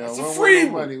one. That's a free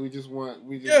one. Money. We just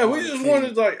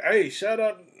wanted like, hey, shout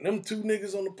out them two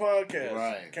niggas on the podcast.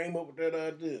 Right. Came up with that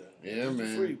idea. Yeah, that's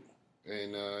man. A free one.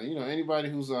 And anybody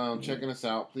who's checking us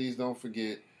out, please don't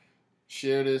forget,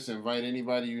 share this. Invite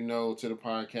anybody you know to the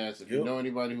podcast. If you know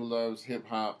anybody who loves hip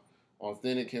hop,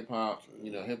 authentic hip hop,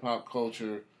 hip hop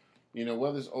culture.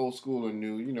 Whether it's old school or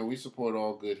new, we support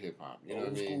all good hip hop. You know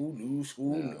what I mean? Old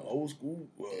school, new school, old school.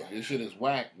 If your shit is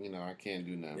whack, I can't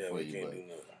do nothing for you.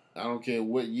 But I don't care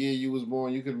what year you was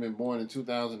born. You could have been born in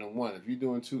 2001. If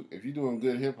you're doing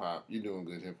good hip hop, you're doing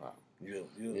good hip hop. Yeah.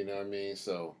 You know what I mean?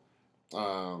 So,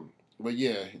 but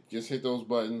yeah, just hit those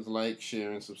buttons: like,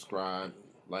 share, and subscribe.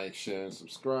 Like, share, and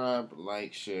subscribe.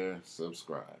 Like, share,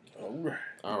 subscribe.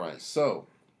 All right. So.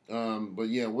 But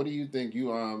yeah, what do you think? Do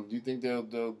you think they'll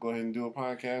go ahead and do a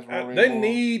podcast? They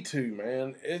need to,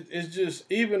 man. It's just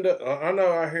even I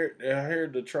know I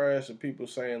heard the trash of people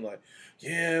saying like,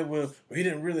 yeah, well, we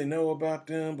didn't really know about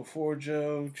them before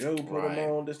Joe put them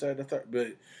on this, that, and the third. But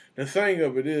the thing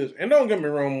of it is, and don't get me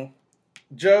wrong,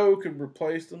 Joe could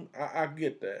replace them. I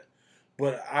get that,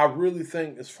 but I really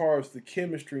think as far as the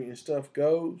chemistry and stuff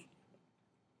goes,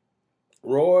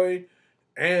 Roy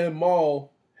and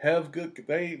Maul.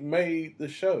 They made the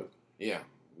show. Yeah.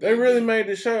 They really made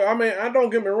the show. I mean, I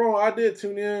don't get me wrong, I did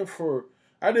tune in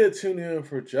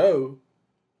for Joe,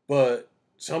 but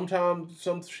sometimes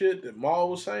some shit that Maul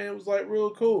was saying was like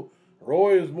real cool.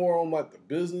 Roy is more on like the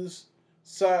business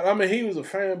side. I mean, he was a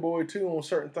fanboy too on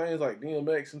certain things like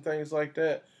DMX and things like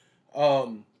that.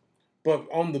 But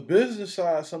on the business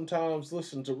side, sometimes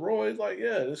listen to Roy, like,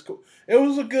 yeah, it's cool. It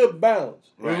was a good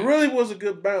balance. Right. It really was a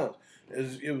good balance.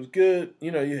 It was good.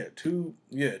 You had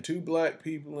two black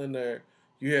people in there.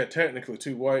 You had technically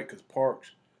two white because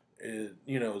Parks is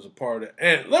a part of it.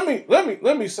 And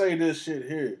let me say this shit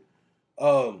here.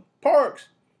 Parks,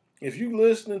 if you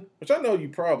listening, which I know you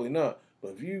probably not, but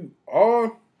if you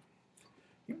are,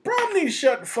 you probably need to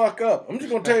shut the fuck up. I'm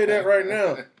just gonna tell you that right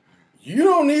now. You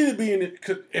don't need to be in it.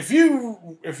 Cause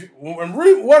what I'm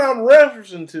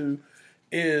referencing to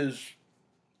is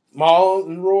Maul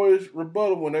and Roy's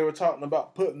rebuttal when they were talking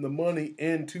about putting the money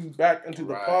back into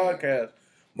the podcast.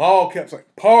 Maul kept saying,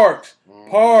 Parks.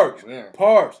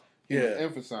 Yeah.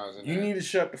 Emphasizing you that. need to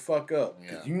shut the fuck up.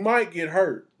 Because you might get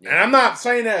hurt. Yeah. And I'm not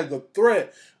saying that as a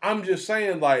threat. I'm just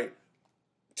saying, like,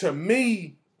 to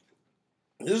me,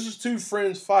 this is two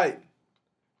friends fighting.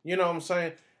 You know what I'm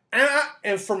saying?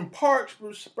 And from Park's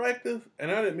perspective, and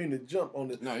I didn't mean to jump on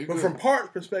this, but from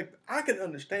Park's perspective, I can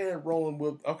understand rolling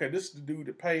with, okay, this is the dude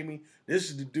that pay me. This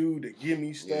is the dude that give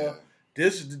me stuff. Yeah.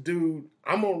 This is the dude,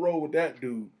 I'm going to roll with that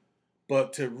dude.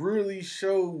 But to really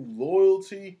show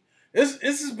loyalty, this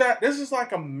is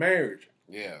like a marriage.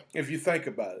 Yeah. If you think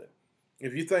about it.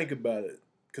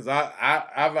 Because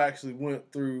I've actually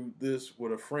went through this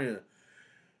with a friend.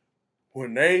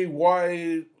 When their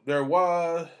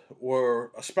wives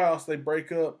or a spouse, they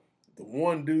break up, the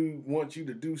one dude wants you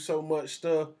to do so much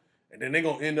stuff, and then they're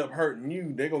going to end up hurting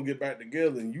you. They're going to get back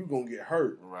together, and you going to get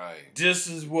hurt. Right. This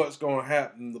is what's going to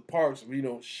happen in the Parks if he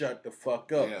don't shut the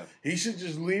fuck up. Yeah. He should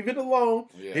just leave it alone.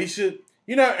 Yeah. He should,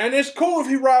 and it's cool if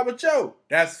he ride with Joe.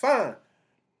 That's fine.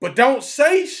 But don't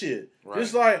say shit. Right.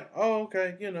 Just like, oh,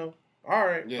 okay, all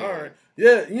right, all right.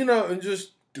 Yeah, and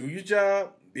just do your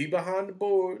job. Be behind the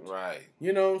boards. Right.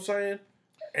 You know what I'm saying?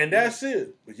 And that's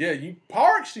it. But yeah,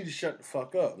 Parks need to shut the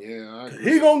fuck up. Yeah, I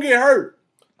agree. He gonna get hurt.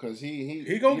 Because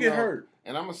he gonna get hurt.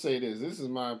 And I'm gonna say this. This is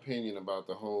my opinion about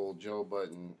the whole Joe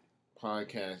Budden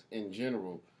podcast in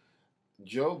general.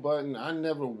 Joe Budden, I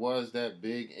never was that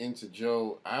big into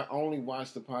Joe. I only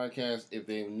watched the podcast if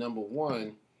they, number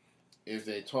one, if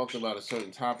they talked about a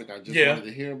certain topic I just wanted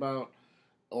to hear about,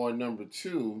 or number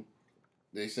two,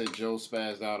 they said Joe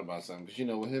spazzed out about something.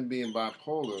 Because, with him being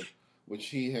bipolar, which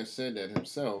he has said that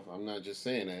himself, I'm not just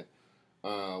saying that,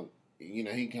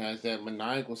 he has that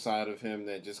maniacal side of him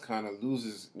that just kind of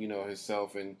loses,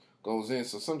 himself and goes in.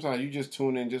 So sometimes you just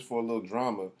tune in just for a little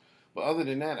drama. But other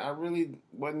than that, I really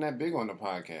wasn't that big on the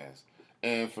podcast.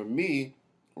 And for me,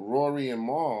 Rory and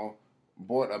Maul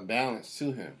brought a balance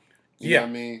to him. You know what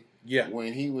I mean? Yeah.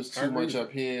 When he was too much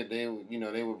up here, they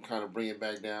would kind of bring it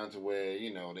back down to where,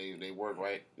 they work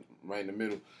right in the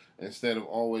middle instead of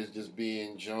always just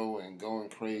being Joe and going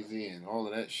crazy and all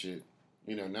of that shit.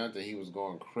 Not that he was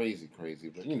going crazy,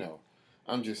 but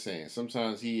I'm just saying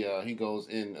sometimes he goes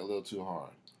in a little too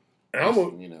hard. I'll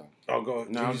go.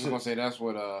 No, I'm just gonna say that's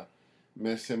what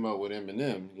messed him up with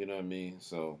Eminem. You know what I mean?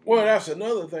 So that's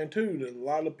another thing too that a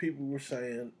lot of people were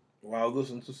saying while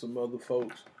listening to some other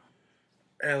folks.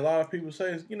 And a lot of people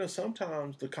say,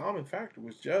 sometimes the common factor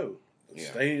was Joe. The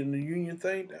State of the Union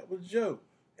thing, that was Joe.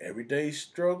 Everyday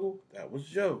Struggle, that was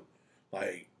Joe.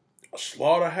 Like, a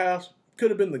Slaughterhouse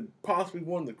could have been possibly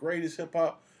one of the greatest hip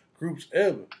hop groups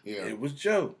ever. Yeah. It was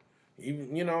Joe.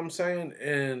 Even, you know what I'm saying?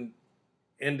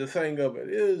 And the thing of it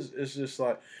is, it's just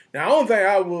like, now the only thing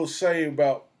I will say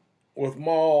about with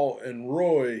Maul and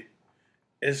Roy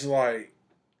is like,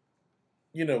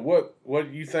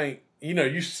 what you think,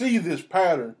 you see this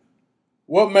pattern.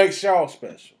 What makes y'all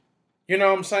special? You know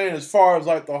what I'm saying? As far as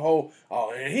like the whole,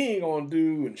 and he ain't gonna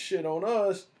do and shit on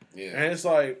us. Yeah. And it's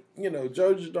like,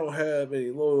 Joe just don't have any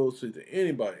loyalty to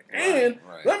anybody. And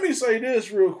let me say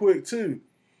this real quick too.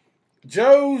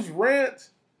 Joe's rants,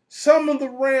 some of the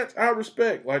rants I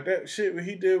respect. Like that shit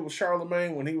he did with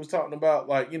Charlemagne when he was talking about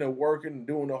like, working and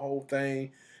doing the whole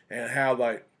thing and how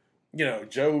like,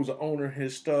 Joe's owner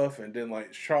his stuff and then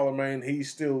like Charlemagne, he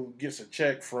still gets a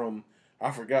check from,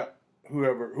 I forgot,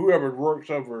 whoever works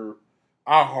over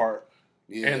iHeart.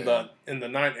 Yeah. In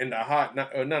the Hot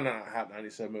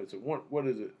 97. It's what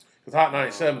is it? Because Hot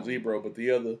 97 is Ebro, but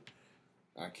the other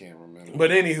I can't remember.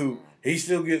 But anywho, he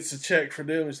still gets a check for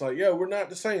them. It's like, we're not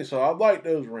the same. So I like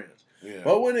those rants. Yeah.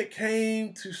 But when it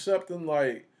came to something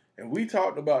like, and we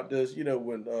talked about this,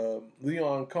 when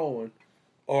Leon Cohen,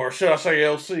 or should I say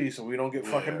LC, so we don't get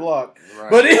fucking blocked.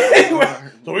 Right. But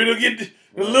anyway, so we don't get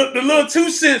the little 2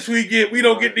 cents we get, we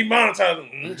don't get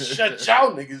demonetized. Shut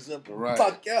y'all niggas up. Right.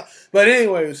 Fuck y'all. But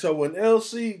anyway, so when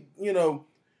LC,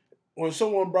 when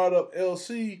someone brought up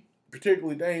LC,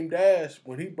 particularly Dame Dash,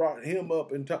 when he brought him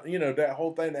up and, that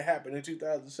whole thing that happened in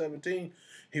 2017,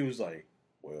 he was like,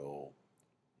 well,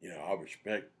 I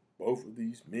respect both of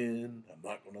these men. I'm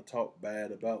not going to talk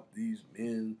bad about these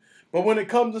men. But when it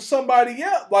comes to somebody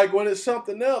else, like when it's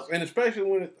something else, and especially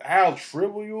when how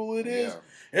trivial it is,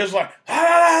 it's like,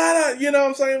 you know what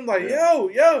I'm saying? Like,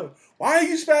 yo, why are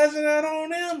you spazzing out on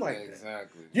them like that?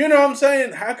 Exactly. You know what I'm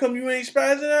saying? How come you ain't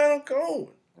spazzing out on Cohen?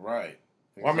 Right.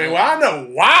 Exactly. I know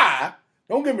why.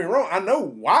 Don't get me wrong. I know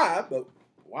why, but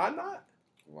why not?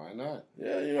 Why not?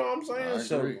 Yeah, you know what I'm saying? I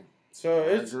agree. So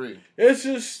it's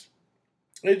just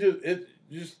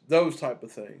those type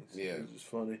of things. Yeah. It's just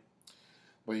funny.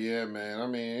 But yeah, man, I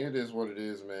mean, it is what it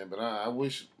is, man. But I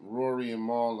wish Rory and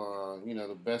Maul,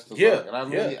 the best of luck. And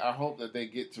I hope that they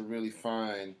get to really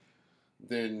find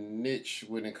their niche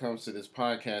when it comes to this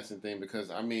podcasting thing.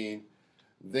 Because, I mean,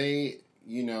 they,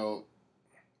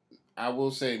 I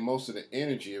will say most of the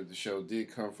energy of the show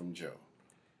did come from Joe.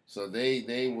 So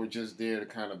they were just there to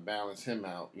kind of balance him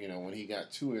out. When he got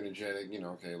too energetic,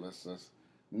 okay, let's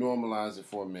normalize it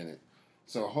for a minute.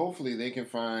 So hopefully they can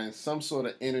find some sort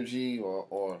of energy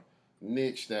or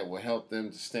niche that will help them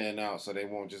to stand out so they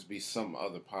won't just be some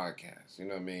other podcast. You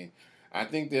know what I mean? I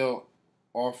think they'll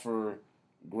offer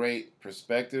great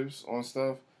perspectives on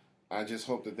stuff. I just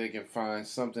hope that they can find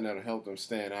something that'll help them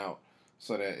stand out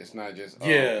so that it's not just,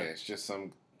 it's just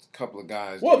some couple of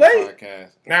guys doing a podcast.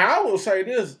 Now, I will say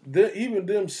this, even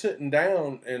them sitting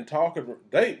down and talking,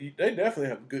 they definitely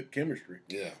have good chemistry.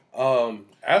 Yeah.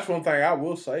 That's one thing I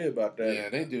will say about that. Yeah,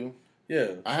 they do.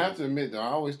 Yeah. I have to admit, though,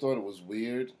 I always thought it was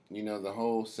weird, the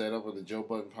whole setup of the Joe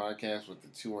Budden podcast with the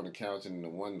 2 on the couch and the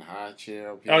 1 high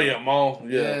chair up here. Oh, yeah, Maul.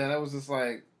 Yeah, that was just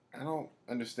like, I don't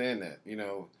understand that,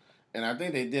 And I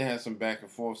think they did have some back and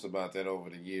forths about that over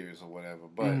the years or whatever,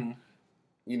 but... Mm-hmm.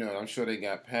 I'm sure they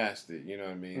got past it, you know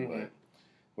what I mean? Mm-hmm.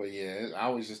 But yeah, I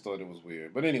always just thought it was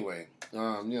weird. But anyway,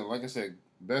 like I said,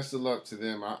 best of luck to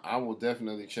them. I will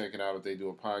definitely check it out if they do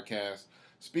a podcast.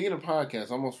 Speaking of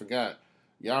podcasts, I almost forgot.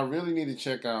 Y'all really need to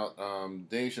check out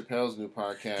Dave Chappelle's new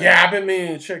podcast. Yeah, I've been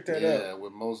meaning to check that out. Yeah,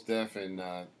 with Mos Def and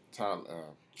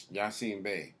Yasin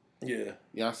Bey. Yeah.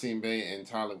 Yasin Bey and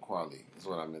Talib Kweli is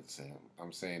what I meant to say.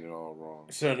 I'm saying it all wrong.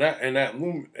 So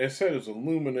it said it's a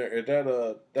Luminary.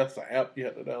 Is that's the app you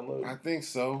have to download? I think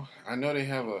so. I know they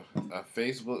have a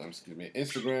Facebook,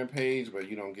 Instagram page, but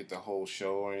you don't get the whole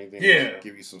show or anything. Yeah. They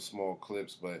give you some small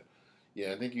clips, but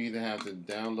yeah, I think you either have to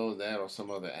download that or some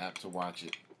other app to watch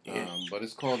it. Yeah. But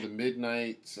it's called the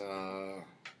Midnight.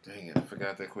 Dang it, I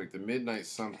forgot that quick. The Midnight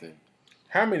something.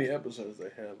 How many episodes they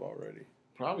have already?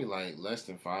 Probably like less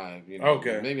than 5.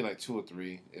 Okay. Maybe like 2 or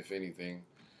 3, if anything.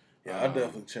 Yeah, I'll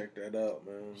definitely check that out,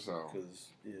 man.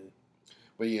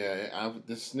 But yeah,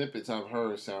 the snippets I've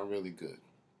heard sound really good.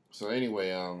 So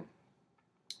anyway,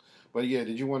 but yeah,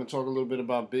 did you want to talk a little bit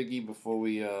about Biggie before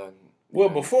we?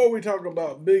 Before we talk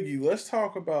about Biggie, let's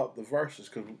talk about the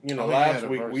Versuz because last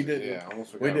week we didn't. Yeah, I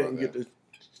almost forgot about that. Get to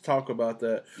talk about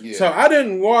that. Yeah. So I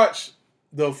didn't watch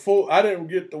the full. I didn't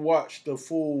get to watch the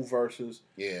full Versuz.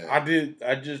 Yeah. I did.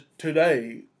 I just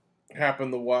today.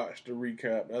 happened to watch the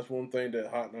recap. That's one thing that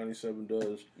Hot 97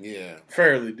 does. Yeah.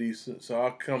 Fairly decent. So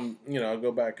I'll I'll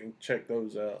go back and check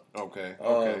those out. Okay.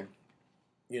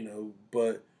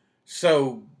 But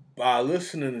so by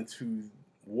listening to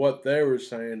what they were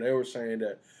saying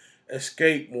that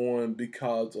Escape won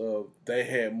because of they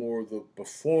had more of the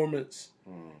performance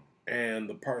and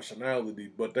the personality,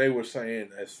 but they were saying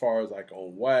as far as like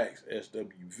on wax,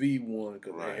 SWV won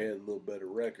because they had a little better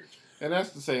records. And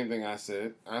that's the same thing I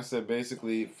said. I said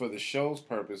basically for the show's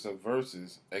purpose of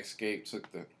Versuz, Escape took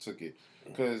it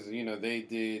because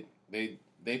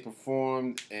they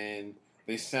performed and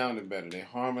they sounded better, they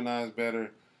harmonized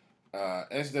better.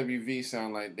 SWV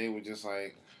sound like they were just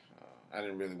like, I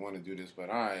didn't really want to do this, but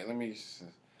all right, let me see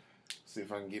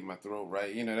if I can get my throat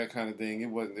right. That kind of thing. It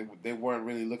wasn't. They weren't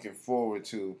really looking forward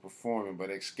to performing, but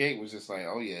Escape was just like,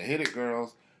 oh yeah, hit it,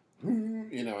 girls.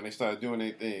 And they started doing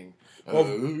their thing. Well,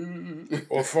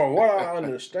 from what I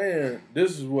understand,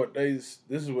 this is what they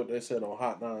said on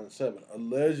Hot 97.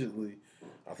 Allegedly,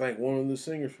 I think one of the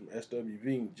singers from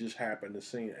SWV just happened to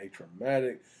sing a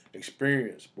traumatic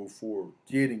experience before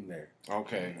getting there.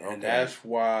 Okay. And that's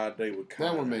why they were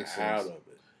kind of out of it.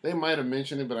 They might have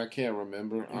mentioned it, but I can't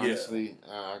remember. Honestly,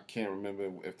 I can't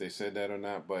remember if they said that or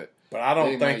not. But I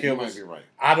don't think it was. Might be right.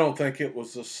 I don't think it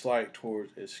was a slight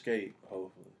towards Escape.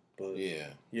 Hopefully, but yeah.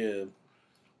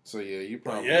 So you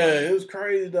probably it was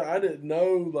crazy that I didn't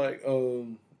know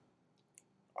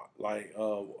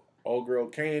Old Girl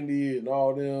Candy and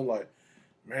all them, like,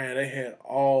 man, they had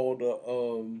all the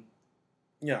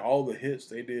all the hits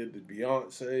they did, the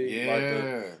Beyonce, like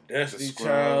the Destiny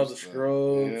Child, the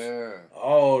Scrubs,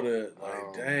 all that.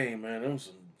 Like, dang, man,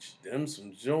 them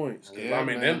some joints. Cause I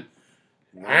mean, them.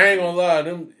 I ain't gonna lie,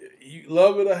 them. You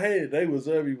love it or hate it, they was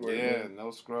everywhere. Yeah, man. No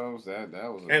Scrubs. That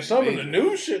was. And some of the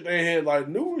new shit they had, like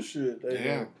newer shit. They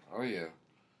had. Oh yeah.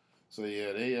 So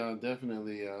yeah, they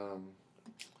definitely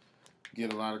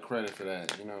get a lot of credit for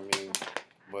that. You know what I mean?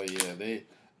 But yeah,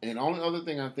 and the only other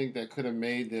thing I think that could have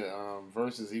made the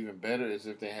Versuz even better is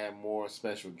if they had more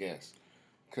special guests.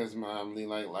 Because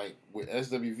like with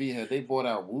SWV, had they brought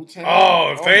out Wu-Tang?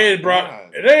 Oh, if they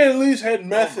at least had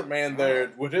Method Man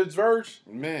there with his verse,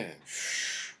 man.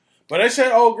 But they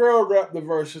said old girl rapped the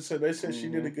verse. They said she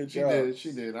did a good job.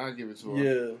 She did. I'll give it to her.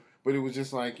 Yeah. But it was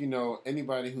just like,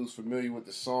 anybody who's familiar with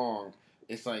the song,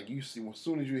 it's like you see, as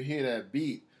soon as you hear that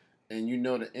beat and you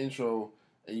know the intro,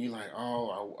 and you like,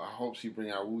 oh, I hope she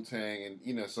bring out Wu-Tang,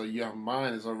 and so your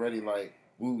mind is already like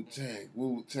Wu-Tang,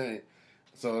 Wu-Tang.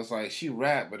 So it's like she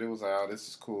rapped, but it was like, oh, this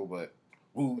is cool, but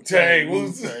Wu-Tang,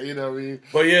 Wu-Tang, you know what I mean?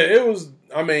 But yeah, it was.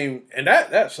 I mean, and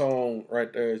that song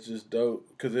right there is just dope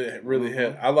because it really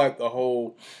had. I like the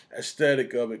whole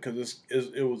aesthetic of it because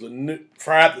it was a new.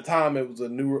 For at the time, it was a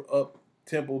newer up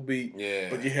tempo beat. Yeah.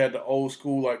 But you had the old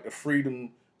school like the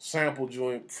Freedom sample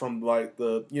joint from like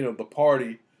the the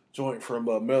party joint from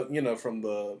from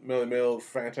the Melly Mel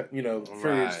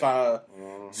Furious 5.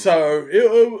 So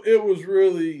it was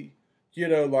really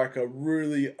like a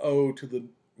really ode to the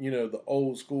the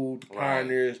old school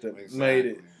pioneers that made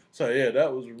it. So yeah,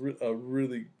 that was a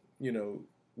really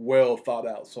well thought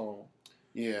out song.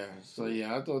 Yeah. So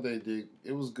yeah, I thought they did.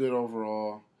 It was good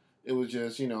overall. It was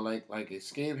just like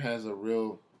Escape has a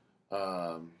real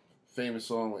famous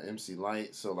song with MC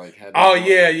Lyte. So like I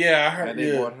heard. Had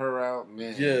they brought her out,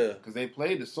 man. Yeah. Because they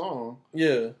played the song.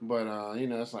 Yeah. But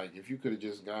it's like if you could have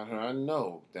just got her, I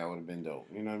know that would have been dope.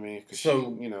 You know what I mean? Because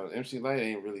MC Lyte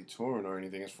ain't really touring or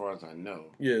anything as far as I know.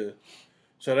 Yeah.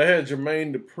 So they had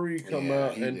Jermaine Dupri come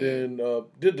out, and then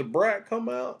did the Brat come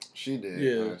out? She did.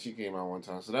 Yeah. She came out one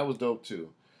time, so that was dope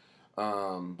too.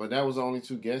 But that was the only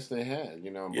two guests they had.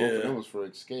 Both of them was for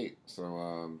Escape.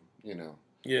 So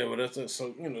Yeah, but that's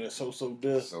so that's so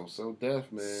deaf. So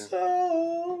deaf, man.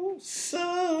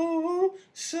 So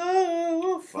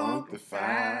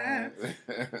funkified.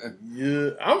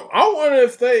 Yeah, I wonder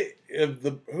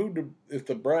if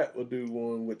the Brat would do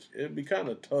one, which it'd be kind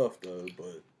of tough though.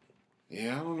 But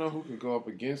yeah, I don't know who could go up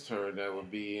against her that would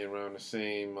be around the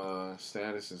same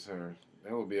status as her.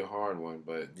 That would be a hard one,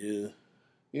 but yeah,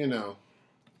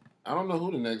 I don't know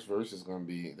who the next verse is going to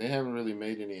be. They haven't really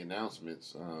made any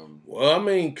announcements. Well, I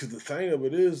mean, because the thing of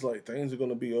it is, like, things are going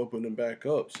to be opening back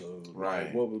up. So, right.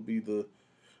 Like, what would be the...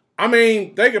 I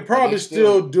mean, they could probably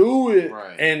still do it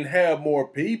and have more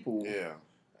people. Yeah.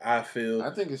 I feel.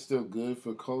 I think it's still good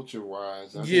for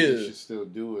culture-wise. I think they should still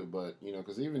do it. But,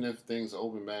 because even if things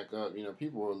open back up,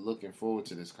 people are looking forward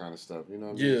to this kind of stuff. You know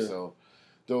what I mean? So...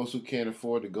 Those who can't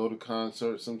afford to go to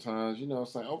concerts sometimes,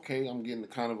 it's like, okay, I'm getting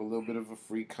kind of a little bit of a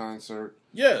free concert.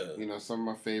 Yeah. Some of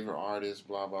my favorite artists,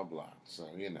 blah, blah, blah. So,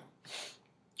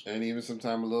 And even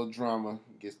sometimes a little drama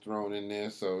gets thrown in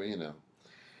there, so you know.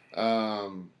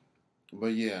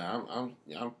 But yeah,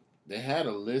 they had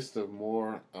a list of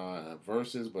more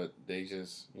verses, but they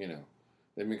just, you know,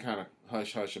 they've been kind of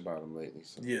hush hush about them lately.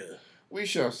 So yeah, we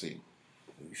shall see.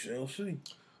 We shall see.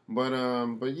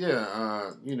 But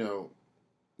yeah, you know,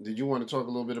 did you want to talk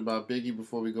a little bit about Biggie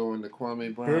before we go into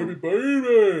Kwame Brown?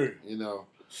 Baby. You know,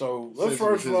 so let's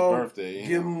first of all birthday,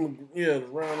 give him the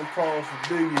round of applause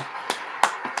for Biggie.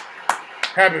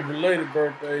 Happy belated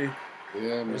birthday.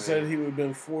 Yeah, man. They said he would have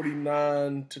been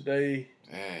 49 today.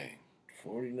 Dang.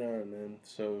 49, man.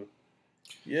 So,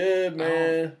 yeah,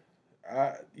 man.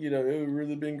 It would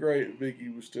really been great if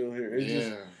Biggie was still here.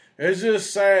 It's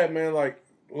just sad, man. Like,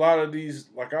 a lot of these,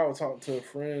 like, I was talking to a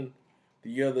friend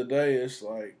the other day. It's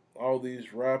like all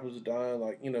these rappers dying.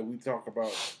 Like, we talk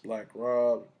about Black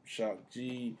Rob, Shock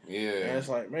G. Yeah. And it's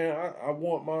like, man, I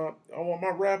want my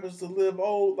rappers to live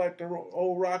old like the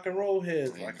old rock and roll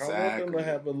heads. Like, exactly. I want them to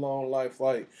have a long life.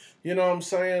 Like, you know what I'm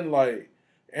saying? Like,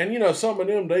 and some of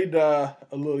them, they die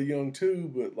a little young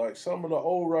too. But like some of the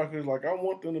old rockers, like, I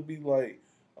want them to be like,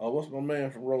 what's my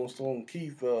man from Rolling Stone,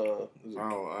 Keith?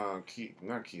 Keith,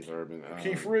 not Keith Urban.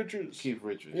 Keith Richards. Keith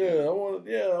Richards. Yeah,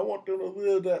 I want them to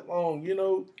live that long. You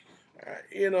know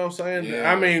what I'm saying?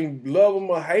 Yeah. I mean, love them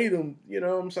or hate them. You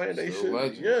know what I'm saying? They should.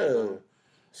 Legends, yeah.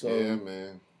 So yeah,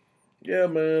 man. Yeah,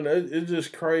 man. It's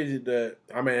just crazy that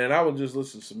I was just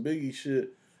listening to some Biggie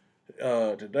shit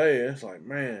today. And it's like,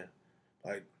 man,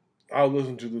 like I was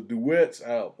listening to the Duets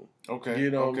album. Okay. You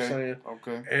know what I'm saying?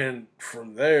 Okay. And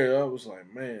from there, I was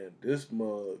like, man, this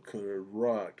mug could have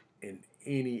rocked in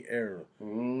any era.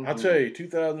 Mm-hmm. I'll tell you,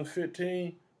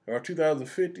 2015 or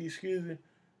 2050, excuse me.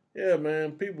 Yeah,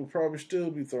 man, people probably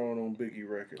still be throwing on Biggie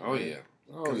records. Oh, yeah.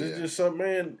 Because it's just something,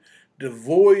 man, the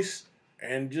voice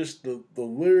and just the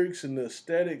lyrics and the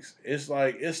aesthetics, it's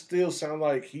like, it still sound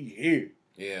like he here.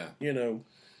 Yeah. You know?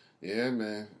 Yeah,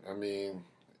 man. I mean,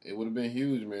 it would have been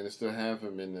huge, man, to still have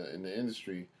him in the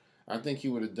industry. I think he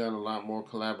would have done a lot more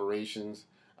collaborations.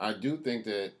 I do think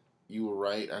that you were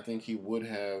right. I think he would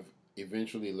have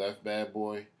eventually left Bad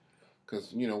Boy.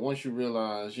 Because, once you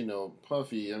realize,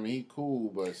 Puffy, I mean, he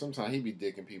cool, but sometimes he be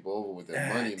dicking people over with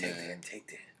that money, man. Take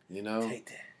that. Take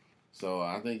that. So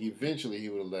I think eventually he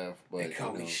would have left. But, they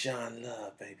call me Sean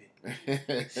Love, baby.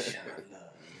 Sean Love.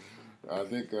 I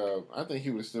think he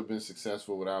would have still been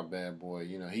successful without Bad Boy.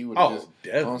 He would have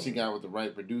once he got with the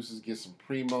right producers, get some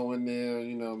Primo in there,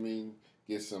 you know what I mean?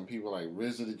 Get some people like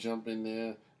RZA to jump in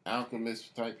there.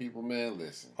 Alchemist type people, man,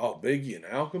 listen. Oh, Biggie and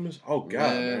Alchemist? Oh,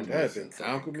 God, man. That'd been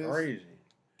fucking crazy.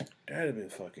 That'd been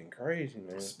fucking crazy,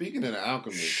 man. Speaking of the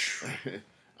Alchemist,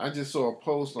 I just saw a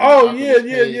post on page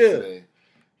today.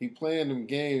 He playing them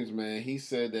games, man. He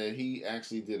said that he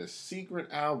actually did a secret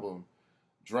album,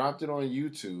 dropped it on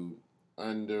YouTube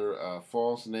under a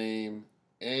false name,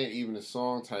 and even the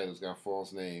song titles got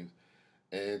false names,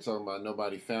 and talking about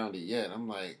nobody found it yet. I'm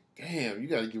like, damn, you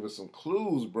got to give us some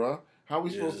clues, bro. How are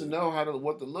we supposed to know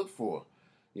what to look for?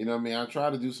 You know what I mean? I tried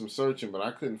to do some searching, but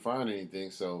I couldn't find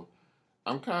anything. So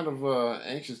I'm kind of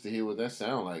anxious to hear what that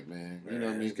sound like, man. You know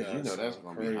what I mean? Because that's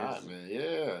going to be hot, man.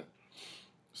 Yeah.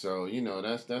 So,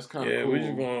 that's kind of cool. Yeah, we're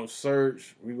just going to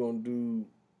search. We're going to do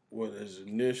his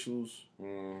initials.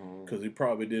 Because he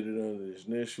probably did it under his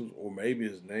initials. Or maybe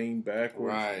his name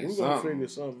backwards. Right. We're going to figure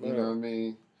something out. You know what I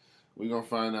mean? We're going to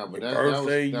find out. But that was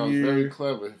very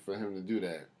clever for him to do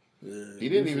that. Yeah, he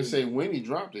didn't even say when he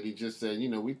dropped it. He just said,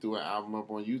 we threw an album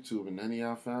up on YouTube and none of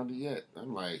y'all found it yet.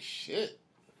 I'm like, shit.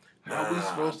 How are we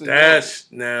supposed to know?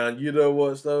 Now, you know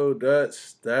what, though?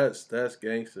 That's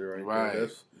gangster right there.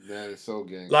 That is so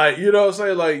gangster. Like, you know what I'm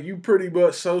saying? Like, you pretty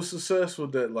much so successful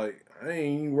that, like, I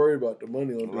ain't even worried about the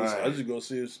money on this. I just gonna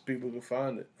see if people can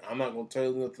find it. I'm not gonna tell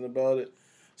you nothing about it.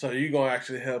 So you're gonna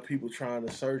actually have people trying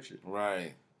to search it.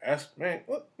 Right. Man,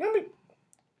 let me...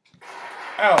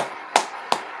 Out.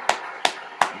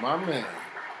 My man.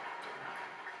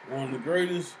 One of the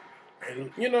greatest.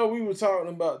 And, we were talking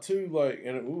about, too, like,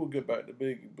 and we will get back to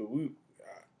Biggie, but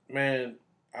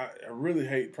I really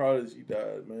hate Prodigy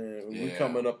died, man. Yeah. We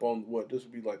coming up on, this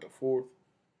would be like the fourth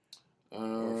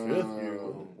or fifth year.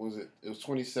 Was it? It was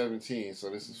 2017, so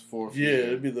this is fourth year. Yeah,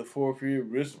 it'd be the fourth year.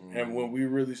 And when we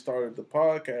really started the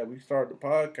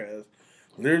podcast,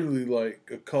 literally like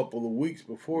a couple of weeks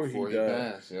before he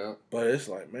died. Passed, yeah. But it's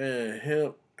like,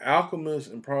 man,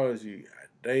 Alchemist and Prodigy,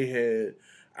 they had,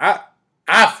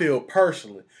 I feel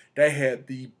personally, they had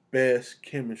the best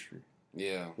chemistry.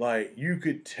 Yeah. Like, you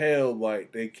could tell,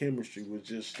 like, their chemistry was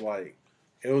just, like,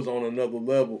 it was on another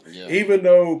level. Yeah. Even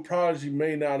though Prodigy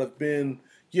may not have been,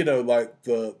 like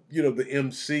the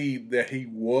MC that he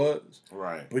was.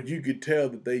 Right. But you could tell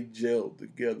that they gelled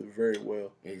together very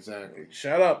well. Exactly.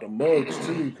 Shout out to Muggs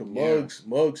too, because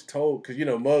Muggs told,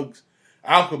 because Muggs,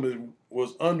 Alchemist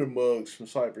was under Muggs from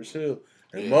Cypress Hill,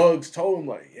 and Muggs told him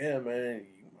like, yeah, man,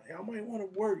 y'all might want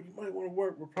to work. You might want to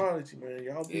work with Prodigy, man.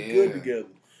 Y'all be good together.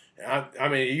 And I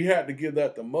mean, you have to give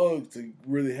that to Muggs to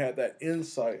really have that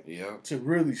insight to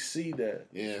really see that.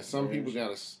 Yeah, some people got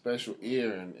a special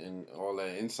ear and all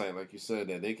that insight, like you said,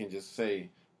 that they can just say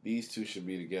these two should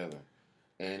be together,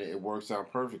 and it works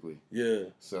out perfectly. Yeah.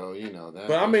 So that.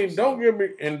 But I mean, don't get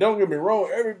me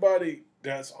wrong. Everybody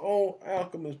that's on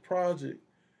Alchemist project,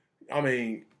 I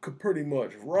mean, could pretty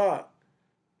much rock.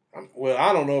 Well,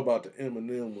 I don't know about the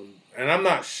Eminem one, and I'm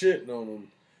not shitting on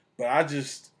them. But I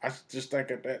just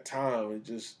think at that time, it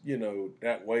just,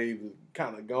 that wave was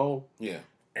kind of gone. Yeah.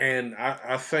 And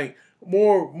I think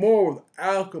more with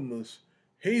Alchemist,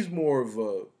 he's more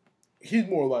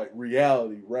like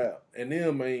reality rap. And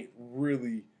them ain't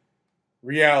really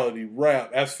reality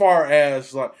rap. As far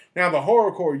as like, now the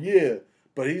horrorcore,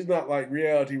 but he's not like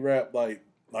reality rap like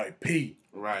P.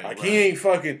 Right. Like he ain't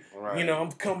fucking,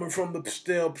 I'm coming from the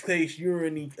stale place, you're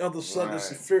in the other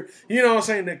suckers. You know what I'm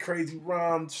saying? That crazy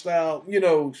rhyme style,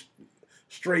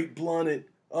 straight blunted,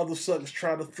 other suckers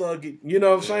try to thug it. You know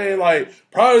what I'm saying? Like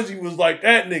Prodigy was like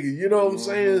that nigga, you know what I'm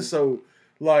saying? So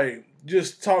like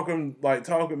just talking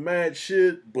mad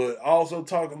shit, but also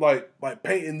talking like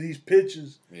painting these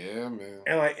pictures. Yeah, man.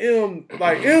 And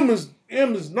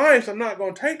M is nice. I'm not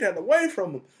gonna take that away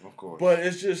from him. Of course. But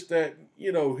it's just that,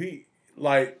 he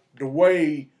like the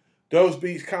way those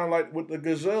beats kind of like with the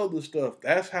Griselda stuff,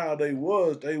 that's how they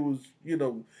was. They was,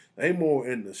 they more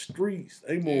in the streets.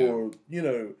 They more,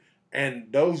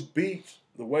 and those beats,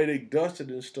 the way they dusted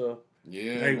and stuff,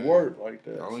 they work like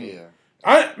that. Oh, so. Yeah.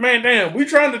 Damn, we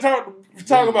trying to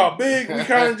talk about Big. We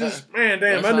kind of just, damn.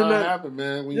 That's how it happened,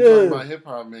 man. When you talk about hip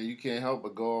hop, man, you can't help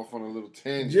but go off on a little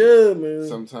tangent. Yeah, man.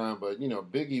 Sometimes, but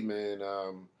Biggie, man.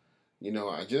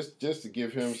 I just to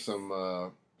give him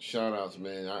some shout outs,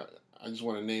 man. I just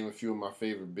want to name a few of my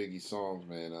favorite Biggie songs,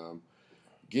 man.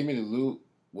 "Give Me the Loot"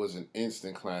 was an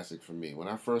instant classic for me. When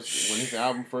his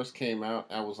album first came out,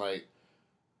 I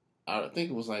think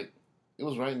it was right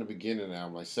in the beginning of the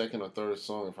album, like second or third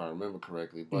song if I remember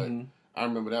correctly. But I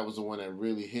remember that was the one that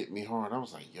really hit me hard. I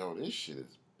was like, yo, this shit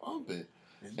is bumping.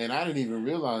 And I didn't even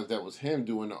realize that was him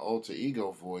doing the alter ego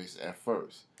voice at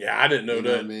first. Yeah, I didn't know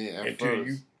that. What I mean? Until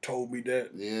you told me that.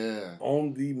 Yeah.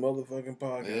 On the motherfucking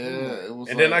podcast. Yeah, it was.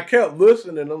 And then I kept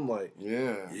listening. I'm like,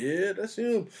 yeah, that's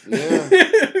him. Yeah.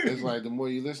 It's like the more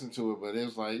you listen to it, but it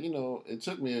was like, it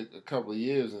took me a couple of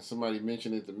years, and somebody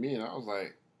mentioned it to me, and I was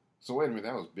like, so wait a minute,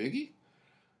 that was Biggie?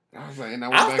 I was like, and I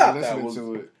went back and listened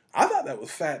to it. I thought that was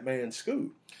Fat Man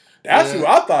Scoop. That's who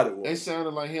I thought it was. It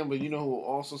sounded like him, but you know who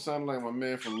also sounded like my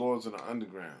man from Lords of the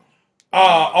Underground?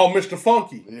 Mr.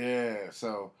 Funky. Yeah,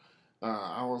 so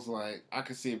I was like, I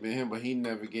could see it being him, but he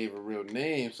never gave a real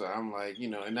name. So I'm like,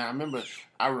 and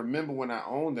I remember when I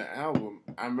owned the album,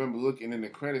 I remember looking in the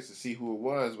credits to see who it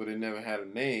was, but it never had a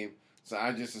name. So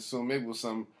I just assumed maybe it was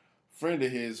some friend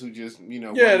of his who just, they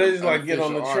just like get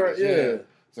on the track. Yeah.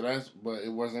 So but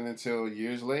it wasn't until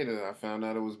years later I found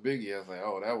out it was Biggie. I was like,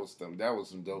 oh, that was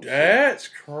some dope shit. That's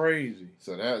crazy.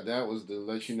 So that was to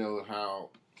let you know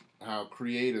how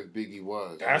creative Biggie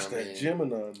was. That's that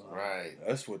Gemini, man. Right.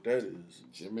 That's what that is.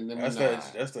 Gemini. That's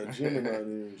that Gemini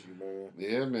energy, man.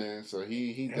 Yeah, man. So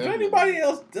he has anybody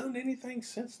else done anything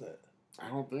since that? I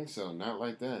don't think so. Not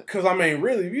like that. Because,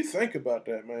 really, if you think about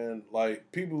that, man,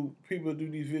 like, people do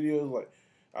these videos, like,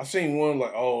 I seen one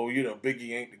like,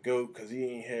 Biggie ain't the GOAT because he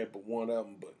ain't had but one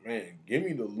album. But, man, Give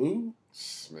Me the Lou?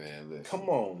 Man, listen. Come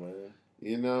on,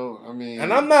 man.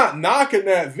 And I'm not knocking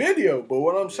that video, but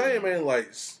what I'm saying, man,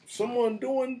 like, someone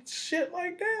doing shit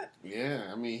like that?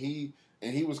 Yeah,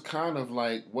 he was kind of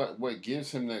like, what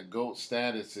gives him that GOAT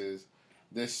status is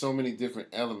there's so many different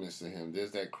elements to him.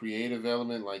 There's that creative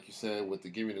element, like you said, with the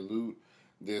Give Me the Loot.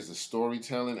 There's the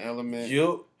storytelling element.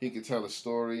 Yep. He can tell a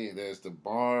story. There's the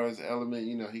bars element.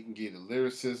 He can give the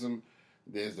lyricism.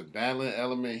 There's the battling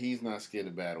element. He's not scared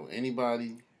to battle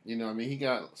anybody. He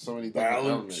got so many different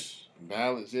elements.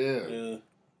 Balance, yeah.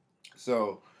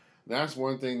 So that's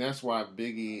one thing. That's why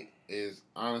Biggie is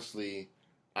honestly,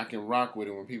 I can rock with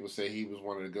him when people say he was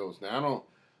one of the GOATs. Now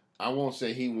I won't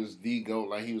say he was the GOAT,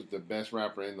 like he was the best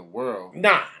rapper in the world.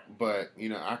 Nah. But,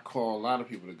 I call a lot of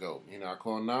people the GOAT. I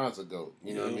call Nas a GOAT.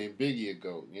 You know what I mean? Biggie a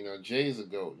GOAT. Jay's a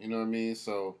GOAT. You know what I mean?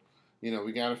 So,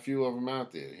 we got a few of them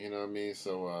out there. You know what I mean?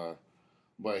 So,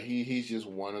 but he's just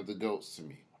one of the GOATs to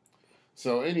me.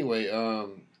 So, anyway,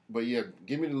 but yeah,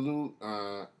 Give Me the Loot,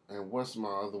 and what's my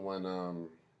other one?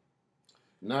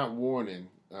 not Warning,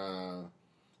 but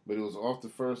it was off the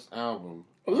first album.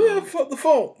 Fuck the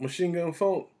Funk, Machine Gun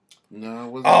Funk. No, it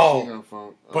wasn't Machine Gun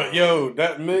Funk. But yo,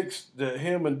 that mix that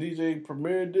him and DJ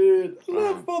Premier did, I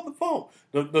love Fuck the Funk.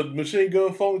 The Machine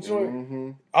Gun Funk joint.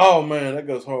 Mm-hmm. Oh man, that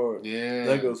goes hard. Yeah,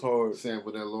 that goes hard.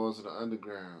 Sample that Lords of the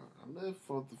Underground. I live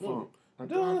for the funk. I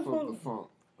die for the funk.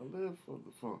 I live for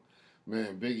the funk.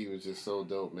 Man, Biggie was just so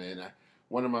dope, man.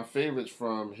 One of my favorites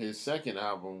from his second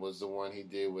album was the one he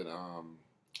did with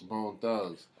Bone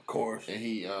Thugs. Of course. And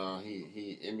he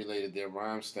emulated their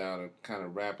rhyme style to kind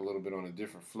of rap a little bit on a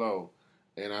different flow.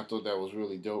 And I thought that was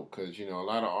really dope because, you know, a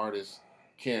lot of artists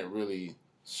can't really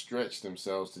stretch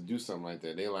themselves to do something like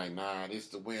that. They're like, nah, this is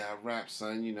the way I rap,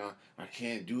 son. You know, I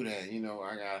can't do that. You know,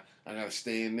 I gotta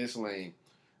stay in this lane.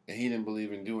 And he didn't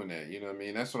believe in doing that. You know what I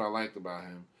mean? That's what I liked about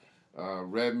him.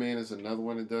 Redman is another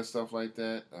one that does stuff like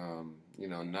that. You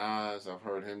know, Nas, I've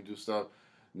heard him do stuff.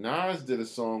 Nas did a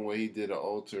song where he did an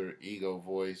alter ego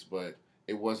voice, but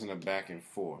it wasn't a back and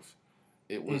forth.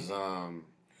 It was,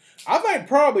 I think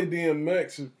probably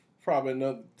DMX is probably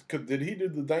another. Cause did he do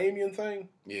the Damien thing?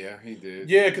 Yeah, he did.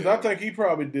 Yeah, because I think he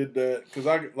probably did that. Because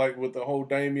I like with the whole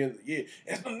Damien. Yeah,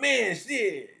 that's my man.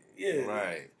 Shit. Yeah.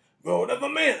 Right. Bro, that's my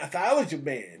man. I thought I was your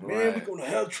man. Man, Right. we're gonna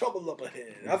have trouble up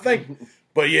ahead. I think,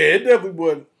 but yeah, it definitely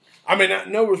wasn't. I mean,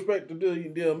 no respect to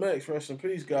DMX. Rest in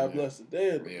peace. God bless the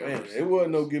dead. But man, it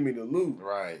wasn't no give me the loot.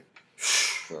 Right.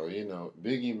 So, you know,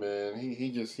 Biggie, man,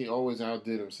 he always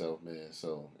outdid himself, man.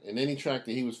 So, in any track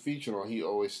that he was featured on, he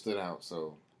always stood out.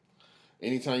 So,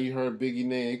 anytime you heard Biggie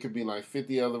name, it could be like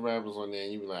 50 other rappers on there,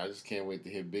 and you be like, I just can't wait to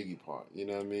hear Biggie part. You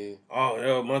know what I mean? Oh,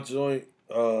 yeah, my joint,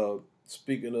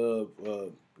 speaking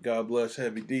of, God bless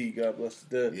Heavy D, God bless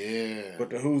the dead. Yeah.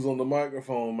 But the Who's on the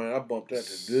microphone, man, I bumped that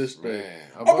to this day.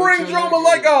 Man, I bring drama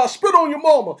like I spit on your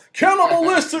mama.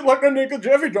 Cannibalistic like a nigga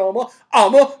Jeffrey Dahmer.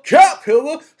 I'm a cat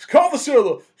pillar,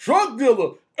 connoisseur, drug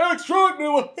dealer, ex-drug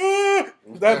dealer.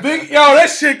 That big, yo,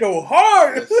 that shit go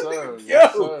hard. Yes, sir.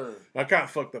 Yes, sir. I kind of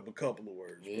fucked up a couple of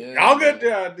words. Yeah, Y'all get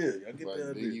the idea. Y'all get like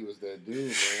the idea. Biggie was that dude,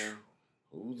 man.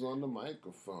 Who's on the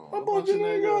microphone? A bunch of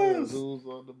niggas. Who's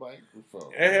on the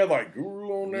microphone? It had like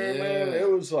Guru on there, Yeah. man.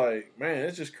 It was like, man,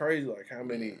 it's just crazy, like how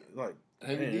many, like.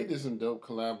 Heavy D did some dope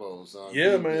collabos.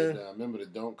 Yeah, man. Remember the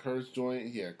Don't Curse joint?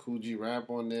 He had Coogee Rap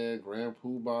on there, Grand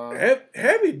Poobah.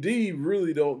 Heavy D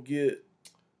really don't get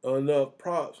enough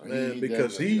props, man,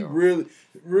 because he don't.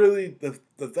 really,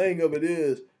 the thing of it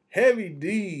is, Heavy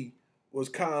D was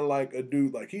kind of like a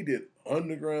dude, like he did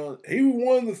underground. He was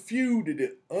one of the few that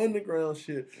did underground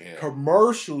shit,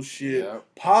 commercial shit,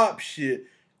 pop shit,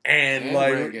 and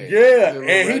like, reggae.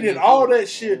 and he did all that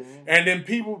shit, Mm-hmm. and then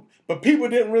people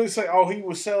didn't really say, oh, he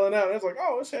was selling out. It's like,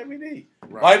 oh, it's Heavy D.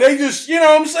 Right. Like they just, you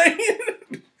know what I'm saying?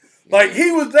 Like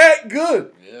he was that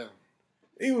good. Yeah.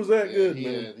 He was that good,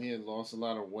 man. He had lost a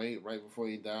lot of weight right before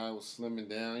he died, was slimming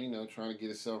down, you know, trying to get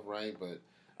himself right, but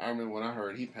I remember when I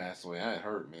heard he passed away, I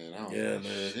hurt, man. I don't know,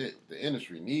 shit. The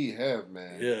industry need Hev,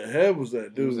 man. Yeah, Hev was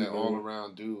that dude. He was that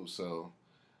all-around dude, so.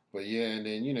 But yeah, and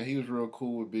then, you know, he was real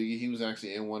cool with Biggie. He was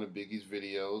actually in one of Biggie's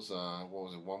videos. What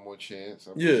was it, One More Chance,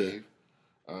 I believe.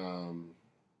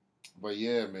 But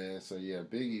yeah, man. So yeah,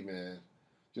 Biggie, man.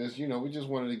 Just, you know, we just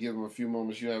wanted to give him a few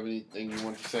moments. You have anything you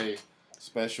want to say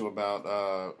special about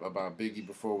Biggie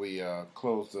before we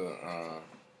close the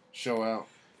show out?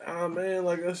 Man,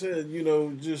 like I said, you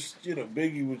know, just, you know,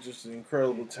 Biggie was just an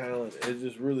incredible talent. It's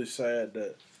just really sad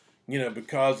that, you know,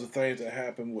 because of things that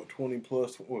happened,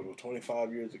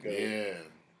 25 years ago. Yeah.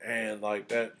 And like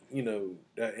that, you know,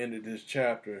 that ended this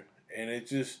chapter. And it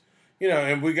just, you know,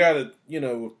 and we got to, you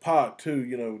know, with Pac too,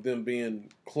 you know, them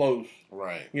being close.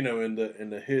 Right. You know, in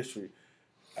the history.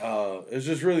 It's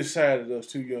just really sad that those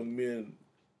two young men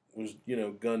was, you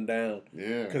know, gunned down.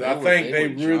 Yeah. Because I think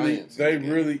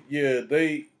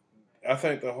I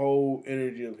think the whole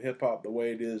energy of hip hop, the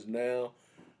way it is now,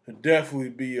 would definitely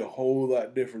be a whole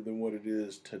lot different than what it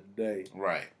is today.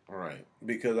 Right.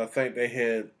 Because I think they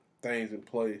had things in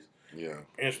place. Yeah.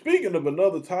 And speaking of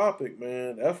another topic,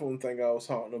 man, that's one thing I was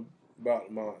talking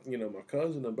about my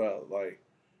cousin about, like,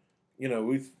 you know,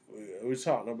 we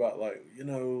talking about, like,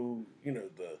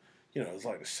 it's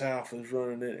like the South is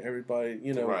running it, everybody,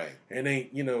 you know, right. And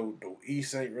ain't, you know, the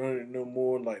East ain't running it no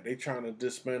more. Like they trying to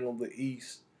dismantle the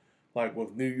East, like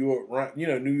with New York rap.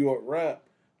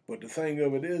 But the thing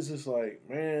of it is, it's like,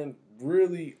 man,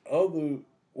 really,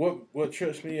 what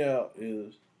trips me out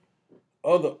is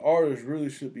other artists really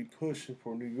should be pushing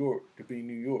for New York to be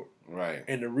New York. Right.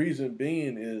 And the reason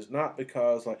being is not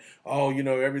because, like, oh, you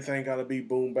know, everything got to be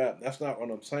boom bap. That's not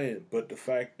what I'm saying. But the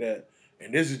fact that,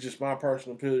 and this is just my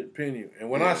personal opinion, and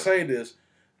when I say this,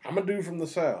 I'm a dude from the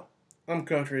South. I'm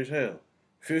country as hell.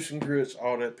 fish and grits,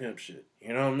 all that pimp shit.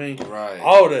 You know what I mean? Right.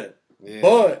 All that. Yeah.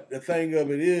 But the thing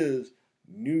of it is,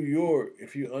 New York,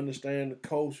 if you understand the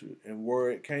culture and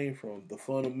where it came from, the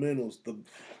fundamentals,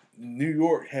 New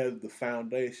York has the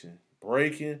foundation.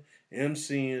 Breaking,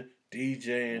 MCing,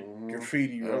 DJing,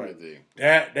 graffiti writing.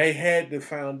 That they had the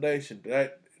foundation.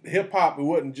 That hip hop, it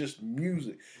wasn't just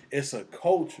music. It's a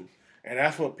culture. And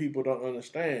that's what people don't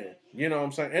understand. You know what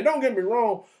I'm saying? And don't get me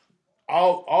wrong,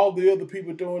 all the other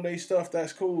people doing their stuff,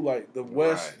 that's cool. Like the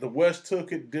West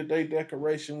took it, did their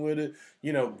decoration with it.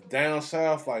 You know, down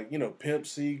south, like, you know, Pimp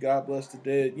C, God Bless the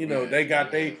Dead. You know, they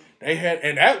had,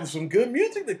 and that was some good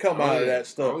music to come out of that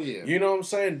stuff. Oh yeah. You know what I'm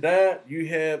saying? That you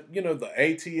have, you know, the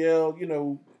ATL.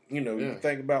 You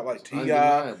think about like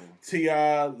T.I.,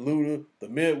 Luda, the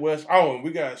Midwest. Oh, and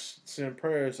we got to send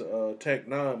prayers to Tech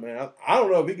Nine, man. I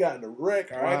don't know if he got in a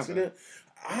wreck or accident.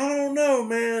 I don't know,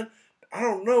 man. I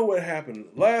don't know what happened.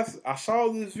 I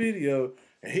saw this video,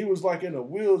 and he was like in a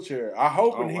wheelchair. I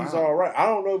hoping he's all right. I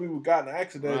don't know if he got in an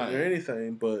accident or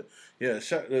anything, but yeah,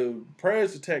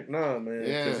 prayers to Tech Nine, man.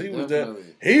 Yeah, he was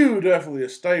definitely a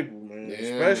staple, man. Yeah,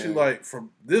 especially like for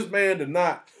this man to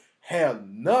not have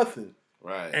nothing,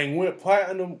 right, and went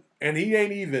platinum, and he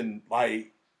ain't even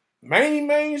like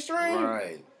mainstream,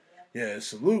 right. Yeah,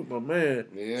 salute my man.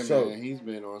 Yeah, man, he's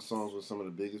been on songs with some of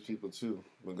the biggest people too.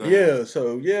 Man,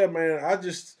 I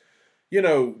just,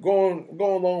 going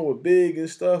along with Big and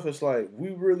stuff, it's like we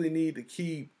really need to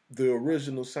keep the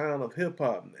original sound of hip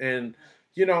hop, and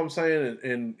you know what I'm saying,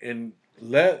 and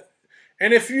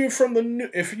if you're from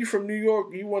New York,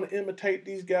 you want to imitate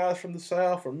these guys from the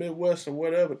South or Midwest or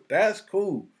whatever, that's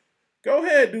cool. Go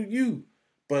ahead, do you.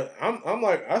 But I'm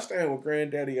like, I stand with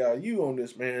Granddaddy IU on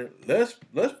this, man. Let's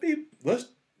the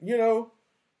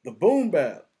boom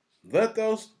bap. Let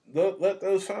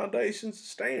those foundations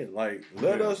stand. Like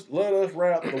let us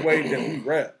rap the way that we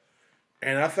rap.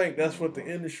 And I think that's what the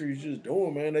industry is just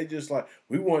doing, man. They just like,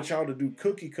 we want y'all to do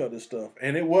cookie cutter stuff.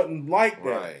 And it wasn't like that.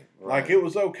 Right. Like it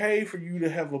was okay for you to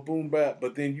have a boom bap,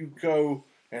 but then you go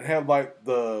and have like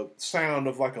the sound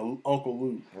of like a Uncle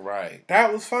Luke. Right.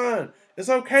 That was fine. It's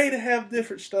okay to have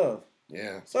different stuff.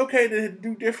 Yeah. It's okay to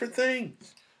do different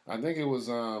things. I think it was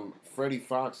Freddie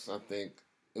Fox, I think.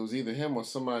 It was either him or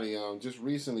somebody just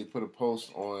recently put a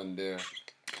post on their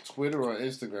Twitter or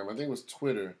Instagram. I think it was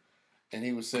Twitter. And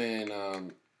he was saying,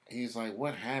 he's like,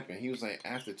 what happened? He was like,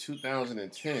 after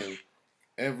 2010,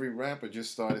 every rapper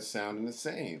just started sounding the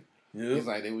same. Yep. He's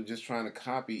like, they were just trying to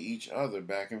copy each other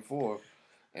back and forth.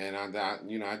 And I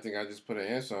think I just put an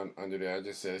answer under there. I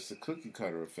just said it's the cookie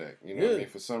cutter effect. You know what I mean?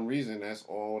 For some reason, that's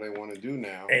all they want to do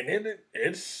now. And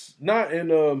it's not in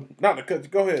not the cut.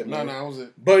 Go ahead, man. No, that was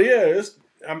it. But yeah, it's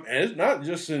not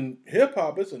just in hip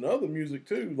hop. It's in other music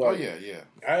too. Like, oh yeah.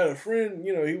 I had a friend.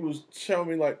 He was showing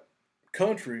me like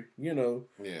country.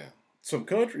 Some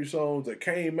country songs that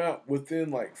came out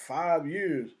within like 5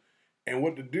 years, and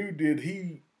what the dude did,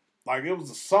 he like it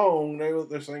was a song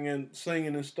they're singing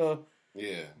and stuff.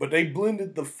 Yeah. But they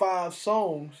blended the 5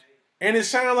 songs, and it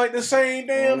sounded like the same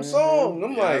damn song.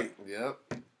 I'm like, yep.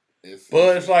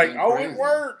 It's like, it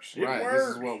works. It right. works. This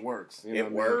is what works. You know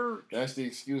it works. That's the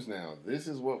excuse now. This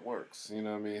is what works. You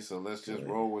know what I mean? So let's just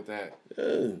roll with that.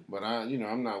 Yeah. But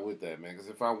I'm not with that, man. Because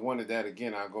if I wanted that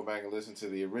again, I'd go back and listen to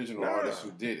the original artist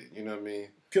who did it. You know what I mean?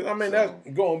 Because that's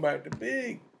going back to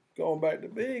Big.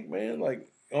 Man. Like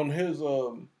on his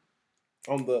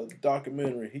on the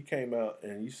documentary, he came out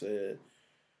and he said,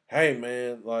 hey,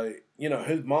 man, like,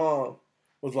 his mom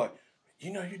was like,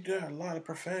 you did a lot of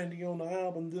profanity on the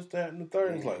album, this, that, and the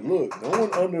third. It's like, look, no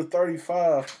one under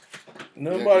 35,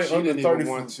 nobody under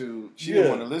 35. She didn't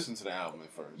want to listen to the album at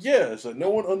first. Yeah, so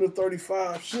no one under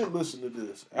 35 should listen to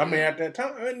this. I mean, at that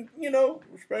time, and,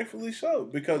 respectfully so,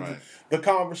 because the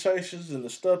conversations and the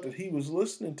stuff that he was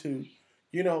listening to,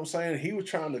 you know what I'm saying, he was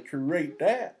trying to create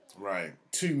that. Right.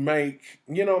 To make,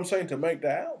 to make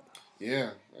the album. Yeah,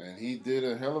 and he did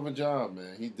a hell of a job,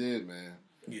 man. He did, man.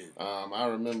 Yeah. I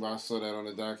remember I saw that on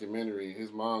the documentary.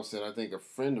 His mom said, I think a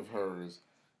friend of hers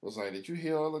was like, did you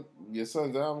hear your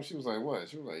son's album? She was like, what?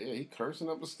 She was like, yeah, he cursing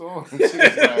up a storm.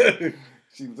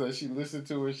 She was like, she listened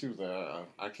to it. She was like,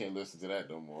 I can't listen to that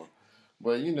no more.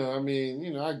 But,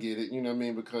 I get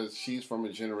it, because she's from a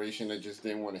generation that just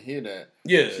didn't want to hear that.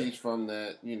 Yeah. She's from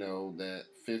that, that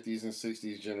 50s and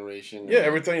 60s generation. Yeah,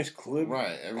 everything's clean.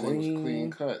 Right, everything was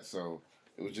clean cut, so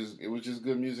it was just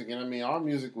good music. And, our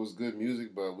music was good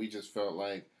music, but we just felt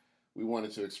like we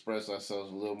wanted to express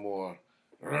ourselves a little more,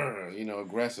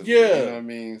 aggressively. Yeah. You know what I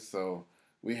mean? So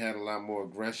we had a lot more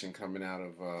aggression coming out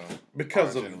of our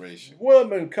generation. Well,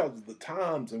 because of the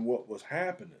times and what was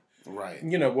happening. Right.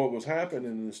 You know, what was happening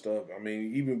and stuff. I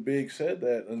mean, even Big said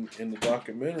that in the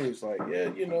documentary. It's like, yeah,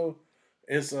 you know,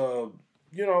 it's, you know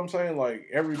what I'm saying? Like,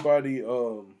 everybody,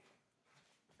 you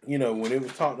know, when it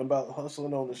was talking about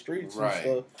hustling on the streets and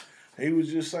stuff, he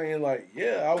was just saying, like,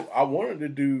 yeah, I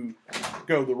wanted to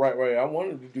go the right way. I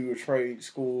wanted to do a trade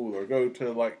school or go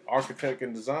to, like, architect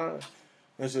and design.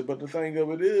 I said, but the thing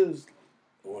of it is,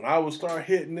 when I would start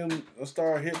hitting them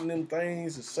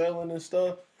things and selling and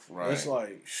stuff, it's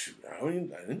like, shoot, I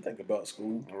didn't think about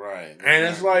school. Right. And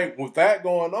it's like, with that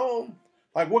going on,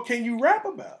 like, what can you rap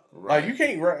about? Like, you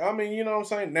can't rap. I mean, you know what I'm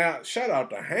saying? Now, shout out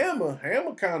to Hammer.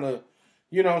 Hammer kind of,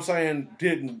 you know what I'm saying,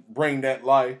 didn't bring that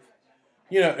life.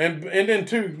 You know, and then,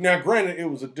 too, now, granted, it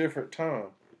was a different time.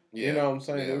 Yeah. You know what I'm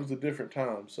saying? Yeah. It was a different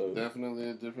time. So definitely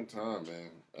a different time,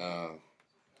 man.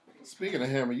 Speaking of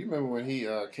Hammer, you remember when he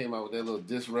came out with that little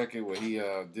diss record where he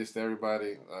dissed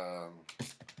everybody?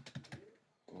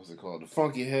 What was it called? The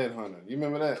Funky Headhunter. You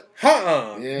remember that?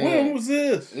 Yeah. When was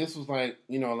this? This was like,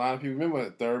 you know, a lot of people remember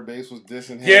that Third Base was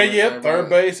dissing him. Yeah, Third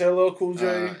Base, LL Cool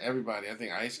J. Everybody. I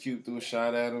think Ice Cube threw a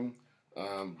shot at him.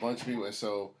 A bunch of people. And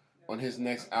so on his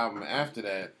next album after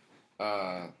that,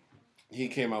 he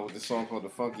came out with this song called The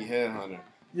Funky Headhunter.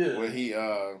 Yeah. Where he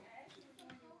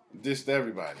dissed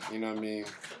everybody. You know what I mean?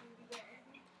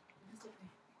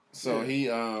 So he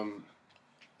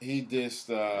dissed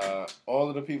all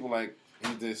of the people, like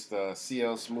he dissed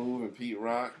CL Smooth and Pete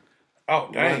Rock. Oh,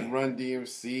 dang. Run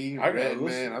DMC,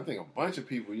 Redman. I think a bunch of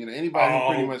people. You know, anybody who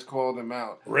pretty much called him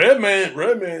out.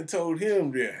 Redman told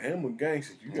him, yeah, Hammer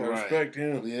gangster. You gotta respect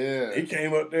him. Yeah. He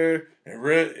came up there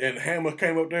and Hammer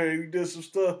came up there and he did some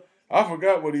stuff. I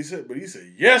forgot what he said, but he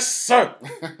said, "Yes, sir."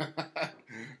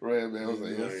 Redman was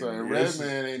like, "Yes, sir."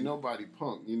 Redman ain't nobody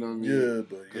punk, you know what I mean? Yeah,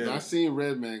 but Because I seen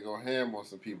Redman go ham on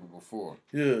some people before.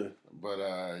 Yeah. But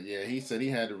yeah, he said he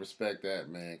had to respect that,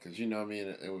 man, because you know what I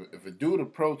mean. If a dude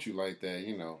approach you like that,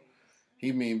 you know,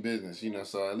 he mean business, you know.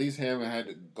 So at least Hammer had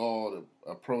the gall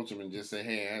to approach him and just say,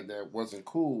 "Hey, that wasn't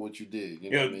cool what you did."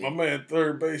 You know what I mean? My man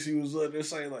Third Base, he was up there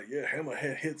saying like, "Yeah, Hammer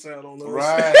had hits out on us."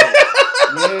 Right.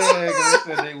 Yeah, because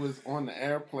they said they was on the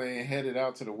airplane headed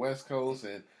out to the West Coast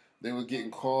and they were getting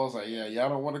calls like, "Yeah, y'all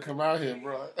don't want to come out here,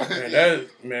 bro."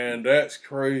 That's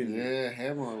crazy. Yeah,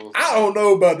 Hammer was. I don't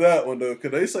know about that one though,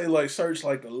 because they say like search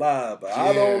like the lie, but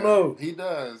I don't know. He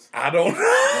does. I don't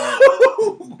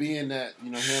know. But being that,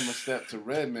 you know, Hammer stepped to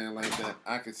Redman like that,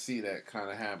 I could see that kind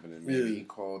of happening. Maybe he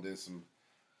called in some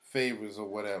favors or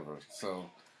whatever. So.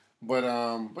 But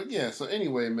yeah, so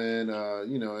anyway, man,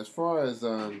 you know, as far as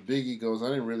Biggie goes, I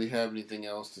didn't really have anything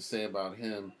else to say about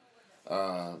him.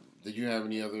 Did you have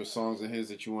any other songs of his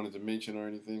that you wanted to mention or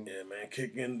anything? Yeah, man,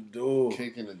 Kick in the Door.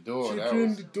 Kick in the Door. Kick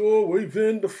in the Door, we've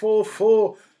in the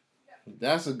 4-4.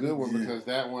 That's a good one because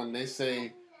that one, they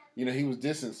say, you know, he was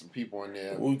dissing some people on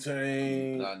there.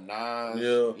 Wu-Tang. Nas.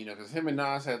 Yeah. You know, because him and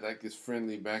Nas had like this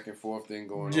friendly back and forth thing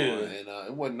going on. And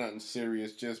it wasn't nothing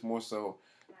serious, just more so,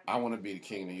 I want to be the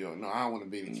king of New York. No, I want to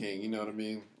be the king. You know what I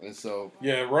mean? And so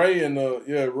Ray and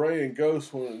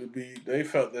Ghost wanted to be. They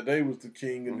felt that they was the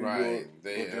king of New York.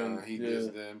 He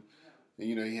dissed them. And,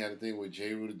 you know, he had a thing with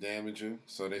J. Rue the Damager,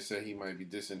 so they said he might be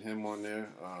dissing him on there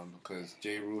because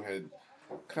J. Rue had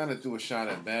kind of threw a shot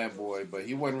at Bad Boy, but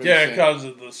he wasn't really because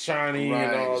of the shiny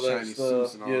and all that shiny stuff.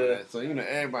 Suits and all that. So you know,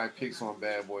 everybody picks on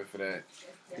Bad Boy for that.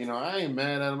 You know, I ain't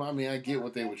mad at him. I mean, I get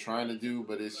what they were trying to do,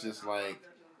 but it's just like,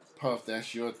 Puff,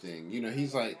 that's your thing. You know,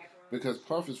 he's like, because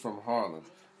Puff is from Harlem,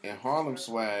 and Harlem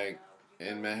swag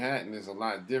in Manhattan is a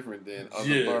lot different than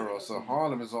other boroughs. So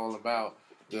Harlem is all about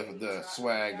the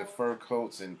swag, the fur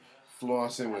coats, and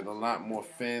flossing with a lot more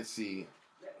fancy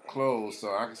clothes.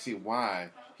 So I can see why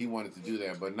he wanted to do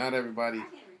that. But not everybody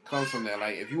comes from that.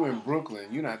 Like, if you're in Brooklyn,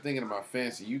 you're not thinking about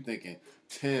fancy. You're thinking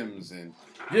Timbs and,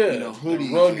 you know,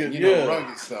 hoodies rugged, and,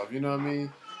 rugged stuff. You know what I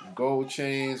mean? Gold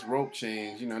chains, rope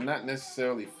chains, you know, not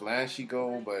necessarily flashy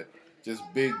gold, but just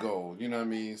big gold, you know what I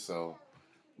mean? So,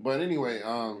 but anyway,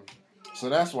 so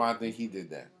that's why I think he did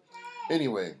that.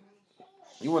 Anyway,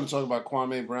 you want to talk about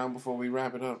Kwame Brown before we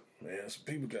wrap it up? Man, some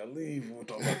people got to leave when we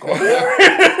talk about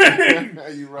Kwame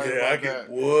Brown. You right I get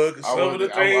wood, because some of the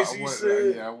things he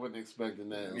said. I wasn't expecting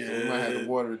that. Yeah. So we might have to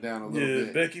water it down a little bit.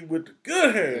 Yeah, Becky with the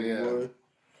good hair, boy.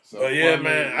 So, but yeah,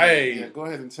 man, hey, go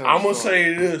ahead and tell I'm going to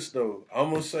say this, though.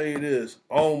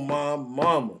 On my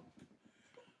mama.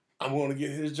 I'm going to get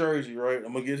his jersey, right?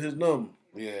 I'm going to get his number.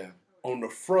 Yeah. On the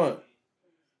front.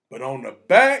 But on the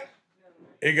back,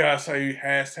 it got to say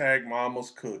hashtag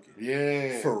mama's cooking.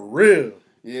 Yeah. For real.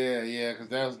 Yeah, because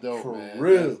that's dope, for man.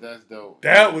 real. That's dope.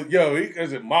 That was,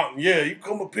 you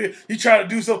come up here, you try to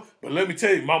do something, but let me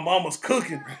tell you, my mama's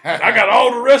cooking. I got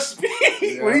all the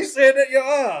recipes. When he said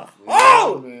that,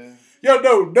 man.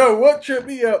 no. What tripped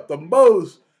me up the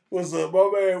most was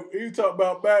my man. He talked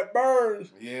about Matt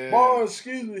Barnes.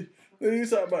 Excuse me. Then he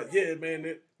talking about man.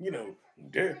 That,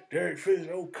 Derek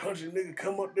Fisher, old country nigga,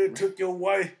 come up there, took your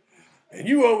wife. And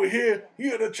you over here,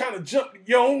 you there trying to jump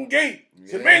your own gate.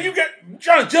 Yeah. So, man, you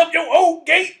trying to jump your own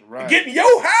gate to get in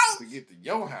your house? To get to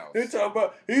your house. He talking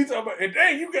about, and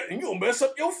dang, you gonna mess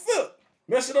up your foot.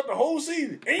 Mess it up the whole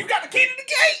season. And you got the key to the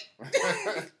gate.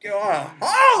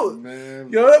 Man.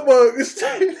 That bug is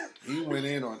He went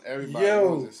in on everybody.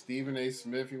 Was it Stephen A.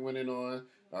 Smith he went in on?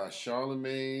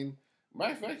 Charlemagne.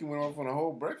 Matter of fact, he went off on a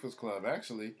whole Breakfast Club,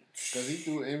 actually. Because he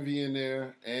threw Envy in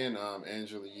there and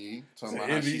Angela Yee. Talking about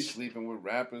how she's sleeping with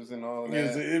rappers and all that.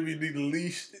 Yeah, so Envy need a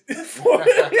leash. Man.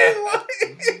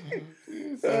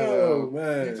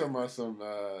 He talking about some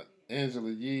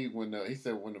Angela Yee when he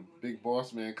said when the big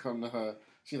boss man come to her,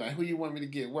 she like, who you want me to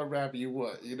get? What rapper you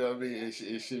want? You know what I mean? And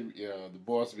she the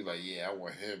boss be like, yeah, I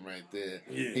want him right there.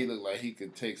 Yeah. He looked like he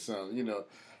could take some,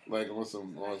 like on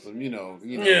some,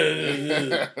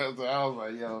 Yeah. So I was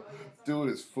like, dude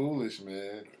is foolish,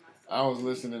 man. I was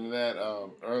listening to that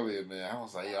earlier, man. I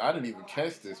was like, I didn't even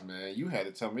catch this, man. You had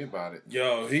to tell me about it.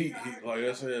 He like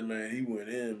I said, man, he went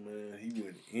in, man. He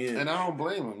went in. And I don't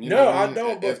blame him. I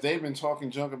don't. If they've been talking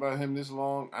junk about him this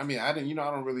long, I mean, I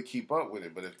don't really keep up with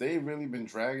it. But if they've really been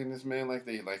dragging this man like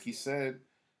he said,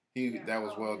 that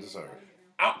was well deserved.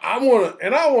 I want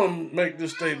to make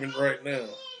this statement right now.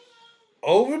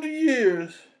 Over the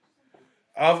years,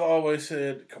 I've always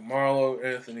said Carmelo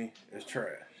Anthony is trash.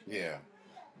 Yeah.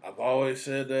 I've always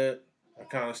said that. I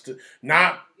kind of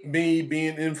not me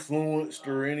being influenced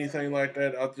or anything like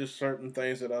that. Just certain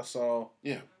things that I saw.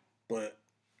 Yeah. But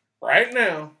right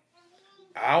now,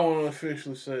 I want to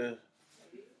officially say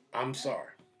I'm sorry.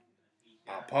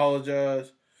 I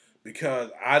apologize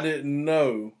because I didn't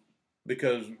know.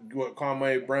 Because what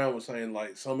Kwame Brown was saying,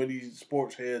 like some of these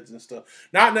sports heads and stuff,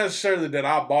 not necessarily that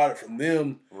I bought it from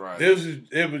them. Right.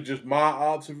 It was just my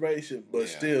observation, but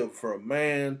still, for a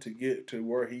man to get to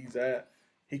where he's at,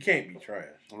 he can't be trash.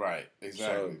 Right.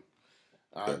 Exactly.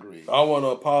 So, I agree. I want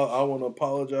to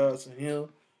apologize to him,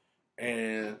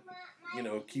 and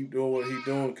keep doing what he's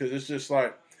doing because it's just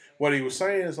like what he was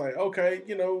saying is like okay,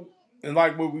 and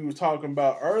like what we were talking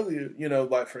about earlier,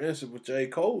 like for instance with J.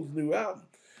 Cole's new album.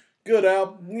 Good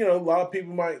album. A lot of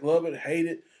people might love it, hate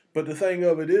it. But the thing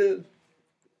of it is,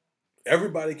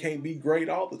 everybody can't be great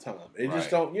all the time. They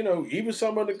just don't, even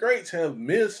some of the greats have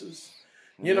misses.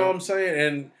 You know what I'm saying?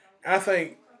 And I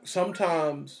think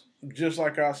sometimes, just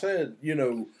like I said,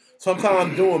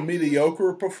 sometimes doing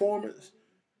mediocre performance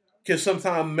can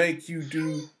sometimes make you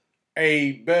do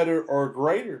a better or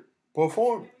greater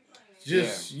performance.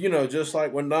 Just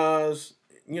like when Nas,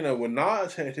 when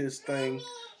Nas had his thing.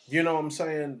 You know what I'm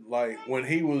saying? Like when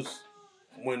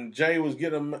Jay was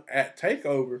getting him at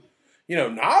TakeOver,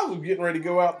 Nas was getting ready to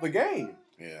go out the game.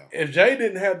 Yeah. If Jay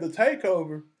didn't have the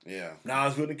TakeOver,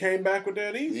 Nas would have came back with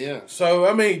that easy. Yeah. So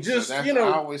I mean, I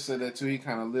always said that too. He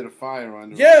kind of lit a fire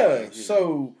under. Yeah.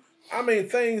 So I mean,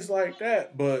 things like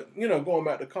that. But going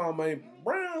back to Kwame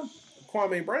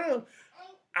Brown,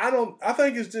 I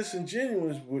think it's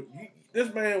disingenuous.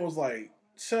 This man was like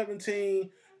 17.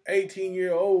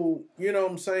 18-year-old,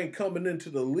 coming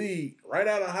into the league right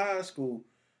out of high school,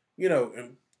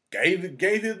 and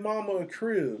gave his mama a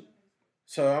crib.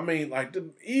 So, I mean, like,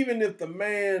 even if the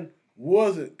man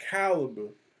wasn't caliber,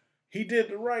 he did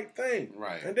the right thing.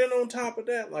 Right. And then on top of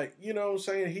that, like, he was,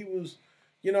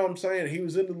 he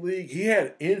was in the league. He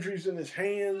had injuries in his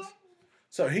hands.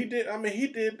 So he did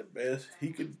the best he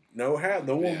could know how.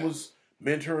 No one was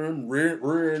mentoring,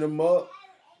 rearing him up,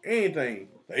 anything.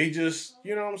 They just, they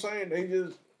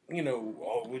just, we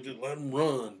just let them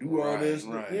run, do all this,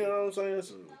 right. You know what I'm saying?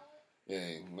 So,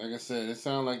 yeah, like I said, it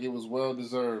sounded like it was well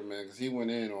deserved, man, because he went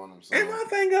in on him. So. And my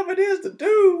thing of it is, the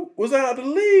dude was out of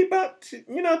the league about 10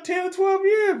 or 12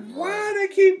 years. Why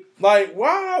they keep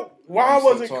why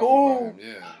was it cool?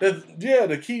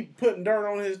 To keep putting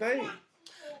dirt on his name?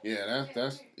 Yeah,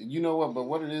 that's you know what? But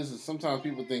what it is sometimes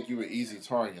people think you're an easy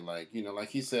target. Like like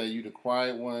he said, you the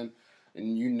quiet one.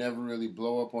 And you never really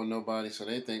blow up on nobody, so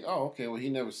they think, oh, okay, well, he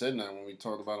never said nothing when we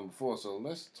talked about him before, so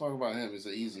let's talk about him. He's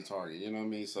an easy target, you know what I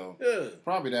mean? So,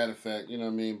 probably that effect, you know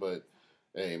what I mean? But,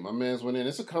 hey, my man's went in.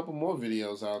 There's a couple more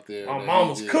videos out there. My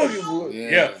Mama's Cooking, boy.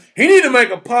 Yeah. He need to make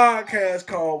a podcast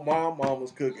called My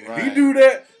Mama's Cooking. Right. If he do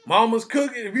that, Mama's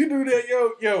Cooking, if you do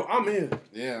that, yo, I'm in.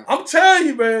 Yeah. I'm telling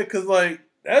you, man, because,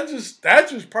 that's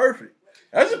just perfect.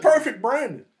 That's just perfect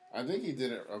branding. I think he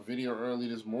did a video early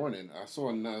this morning. I saw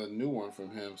another new one from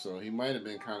him, so he might have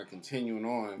been kind of continuing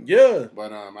on. Yeah.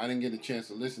 But I didn't get a chance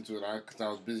to listen to it because I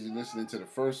was busy listening to the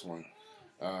first one.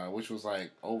 which was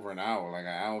like over an hour, like an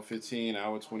hour 15,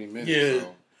 hour 20 minutes. Yeah,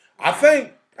 so, I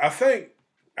think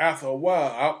after a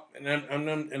while,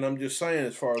 I'm just saying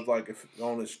as far as like if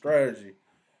on his strategy,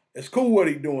 it's cool what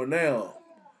he's doing now,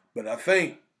 but I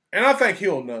think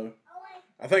he'll know.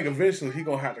 I think eventually he's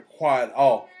gonna have to quiet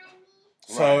off,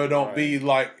 so it don't be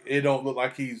like it don't look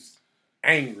like he's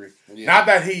angry. Yeah. Not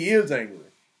that he is angry,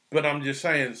 but I'm just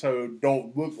saying so it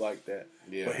don't look like that.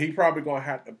 Yeah. But he probably gonna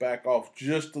have to back off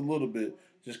just a little bit,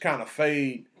 just kind of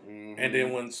fade, and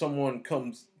then when someone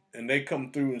comes and they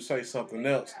come through and say something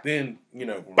else, then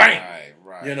bang,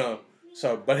 right.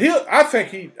 So, but I think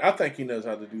he knows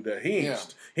how to do that. He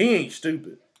ain't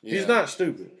stupid. Yeah. He's not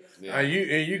stupid. Yeah.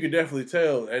 You could definitely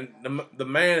tell, and the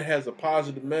man has a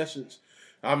positive message.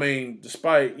 I mean,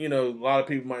 despite a lot of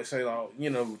people might say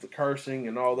with the cursing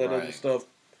and all that other stuff,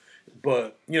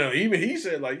 but even he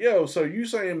said like, yo, so you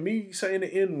saying me saying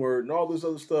the N-word and all this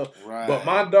other stuff, right. But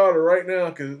my daughter right now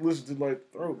can listen to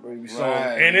like Throat Baby song,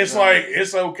 and it's like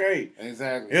it's okay,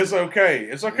 exactly, it's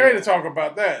okay to talk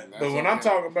about that, but when I'm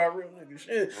talking about real nigga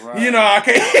shit, I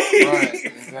can't, right,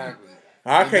 exactly.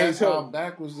 I can't that's tell. How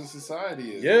backwards the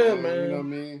society is. Yeah, man. Man. You know what I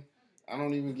mean? I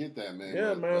don't even get that, man.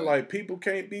 Yeah, man. Like people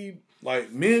can't be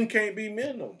like men can't be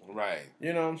men no more. Right.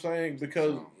 You know what I'm saying?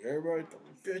 Because everybody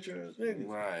picture ass niggas.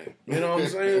 Right. You know what I'm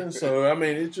saying? So I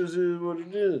mean, it just is what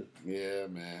it is. Yeah,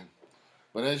 man.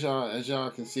 But as y'all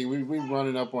can see, we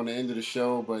running up on the end of the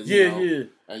show. But as you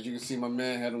can see, my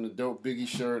man had on the dope Biggie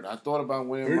shirt. I thought about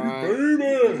wearing mine.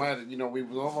 We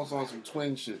was almost on some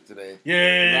twin shit today.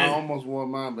 Yeah. I almost wore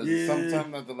mine, but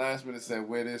sometime at the last minute said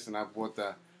wear this, and I bought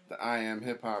the I Am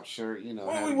Hip Hop shirt.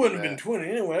 Well, we wouldn't have been 20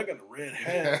 anyway. I got the red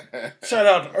hat. Shout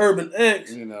out to Urban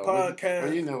X podcast.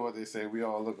 Well, you know what they say. We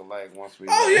all look alike once we.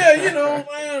 Oh yeah,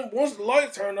 man. Once the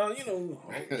lights turn on,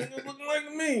 niggas looking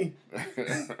like me.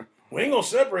 We ain't gonna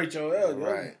separate y'all out,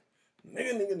 right?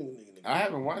 Nigga. I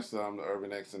haven't watched the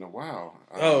Urban X in a while.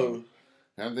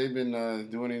 Have they been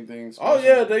doing anything special? Oh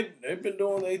yeah, they've been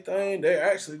doing their thing. They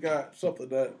actually got something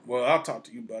that. Well, I'll talk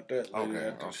to you about that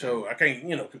later after the show. I can't,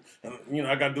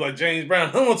 I gotta do like James Brown.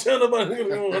 I don't want to tell nobody. They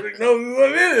know who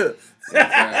it is.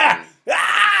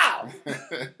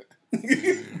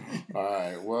 All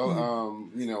right. Well,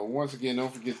 once again,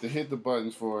 don't forget to hit the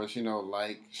buttons for us.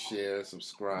 Like, share,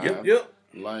 subscribe. Yep.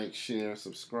 Like, share,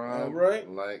 subscribe. All right.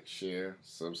 Like, share,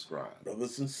 subscribe.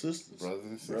 Brothers and sisters.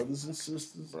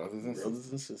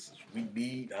 We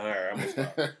need. All right, I'm gonna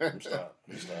stop.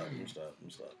 I'm stop.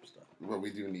 But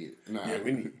we do need it. Yeah,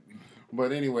 we need it.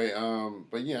 But anyway,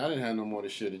 but yeah, I didn't have no more to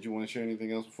share. Did you want to share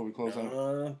anything else before we close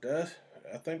out?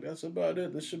 I think that's about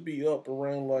it. This should be up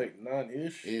around like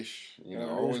 9-ish.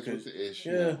 Always with the ish.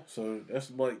 Yeah, so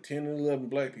that's like 10 and 11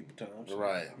 black people time. So,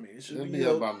 right. I mean, it should It'll be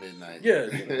up by midnight. Yeah,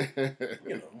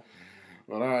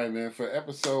 Well, all right, man. For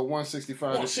episode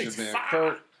 165, this is your man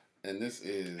Kurt, and this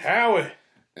is Howie.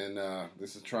 And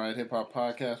this is Triad Hip Hop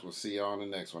Podcast. We'll see y'all on the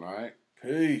next one, all right?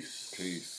 Peace.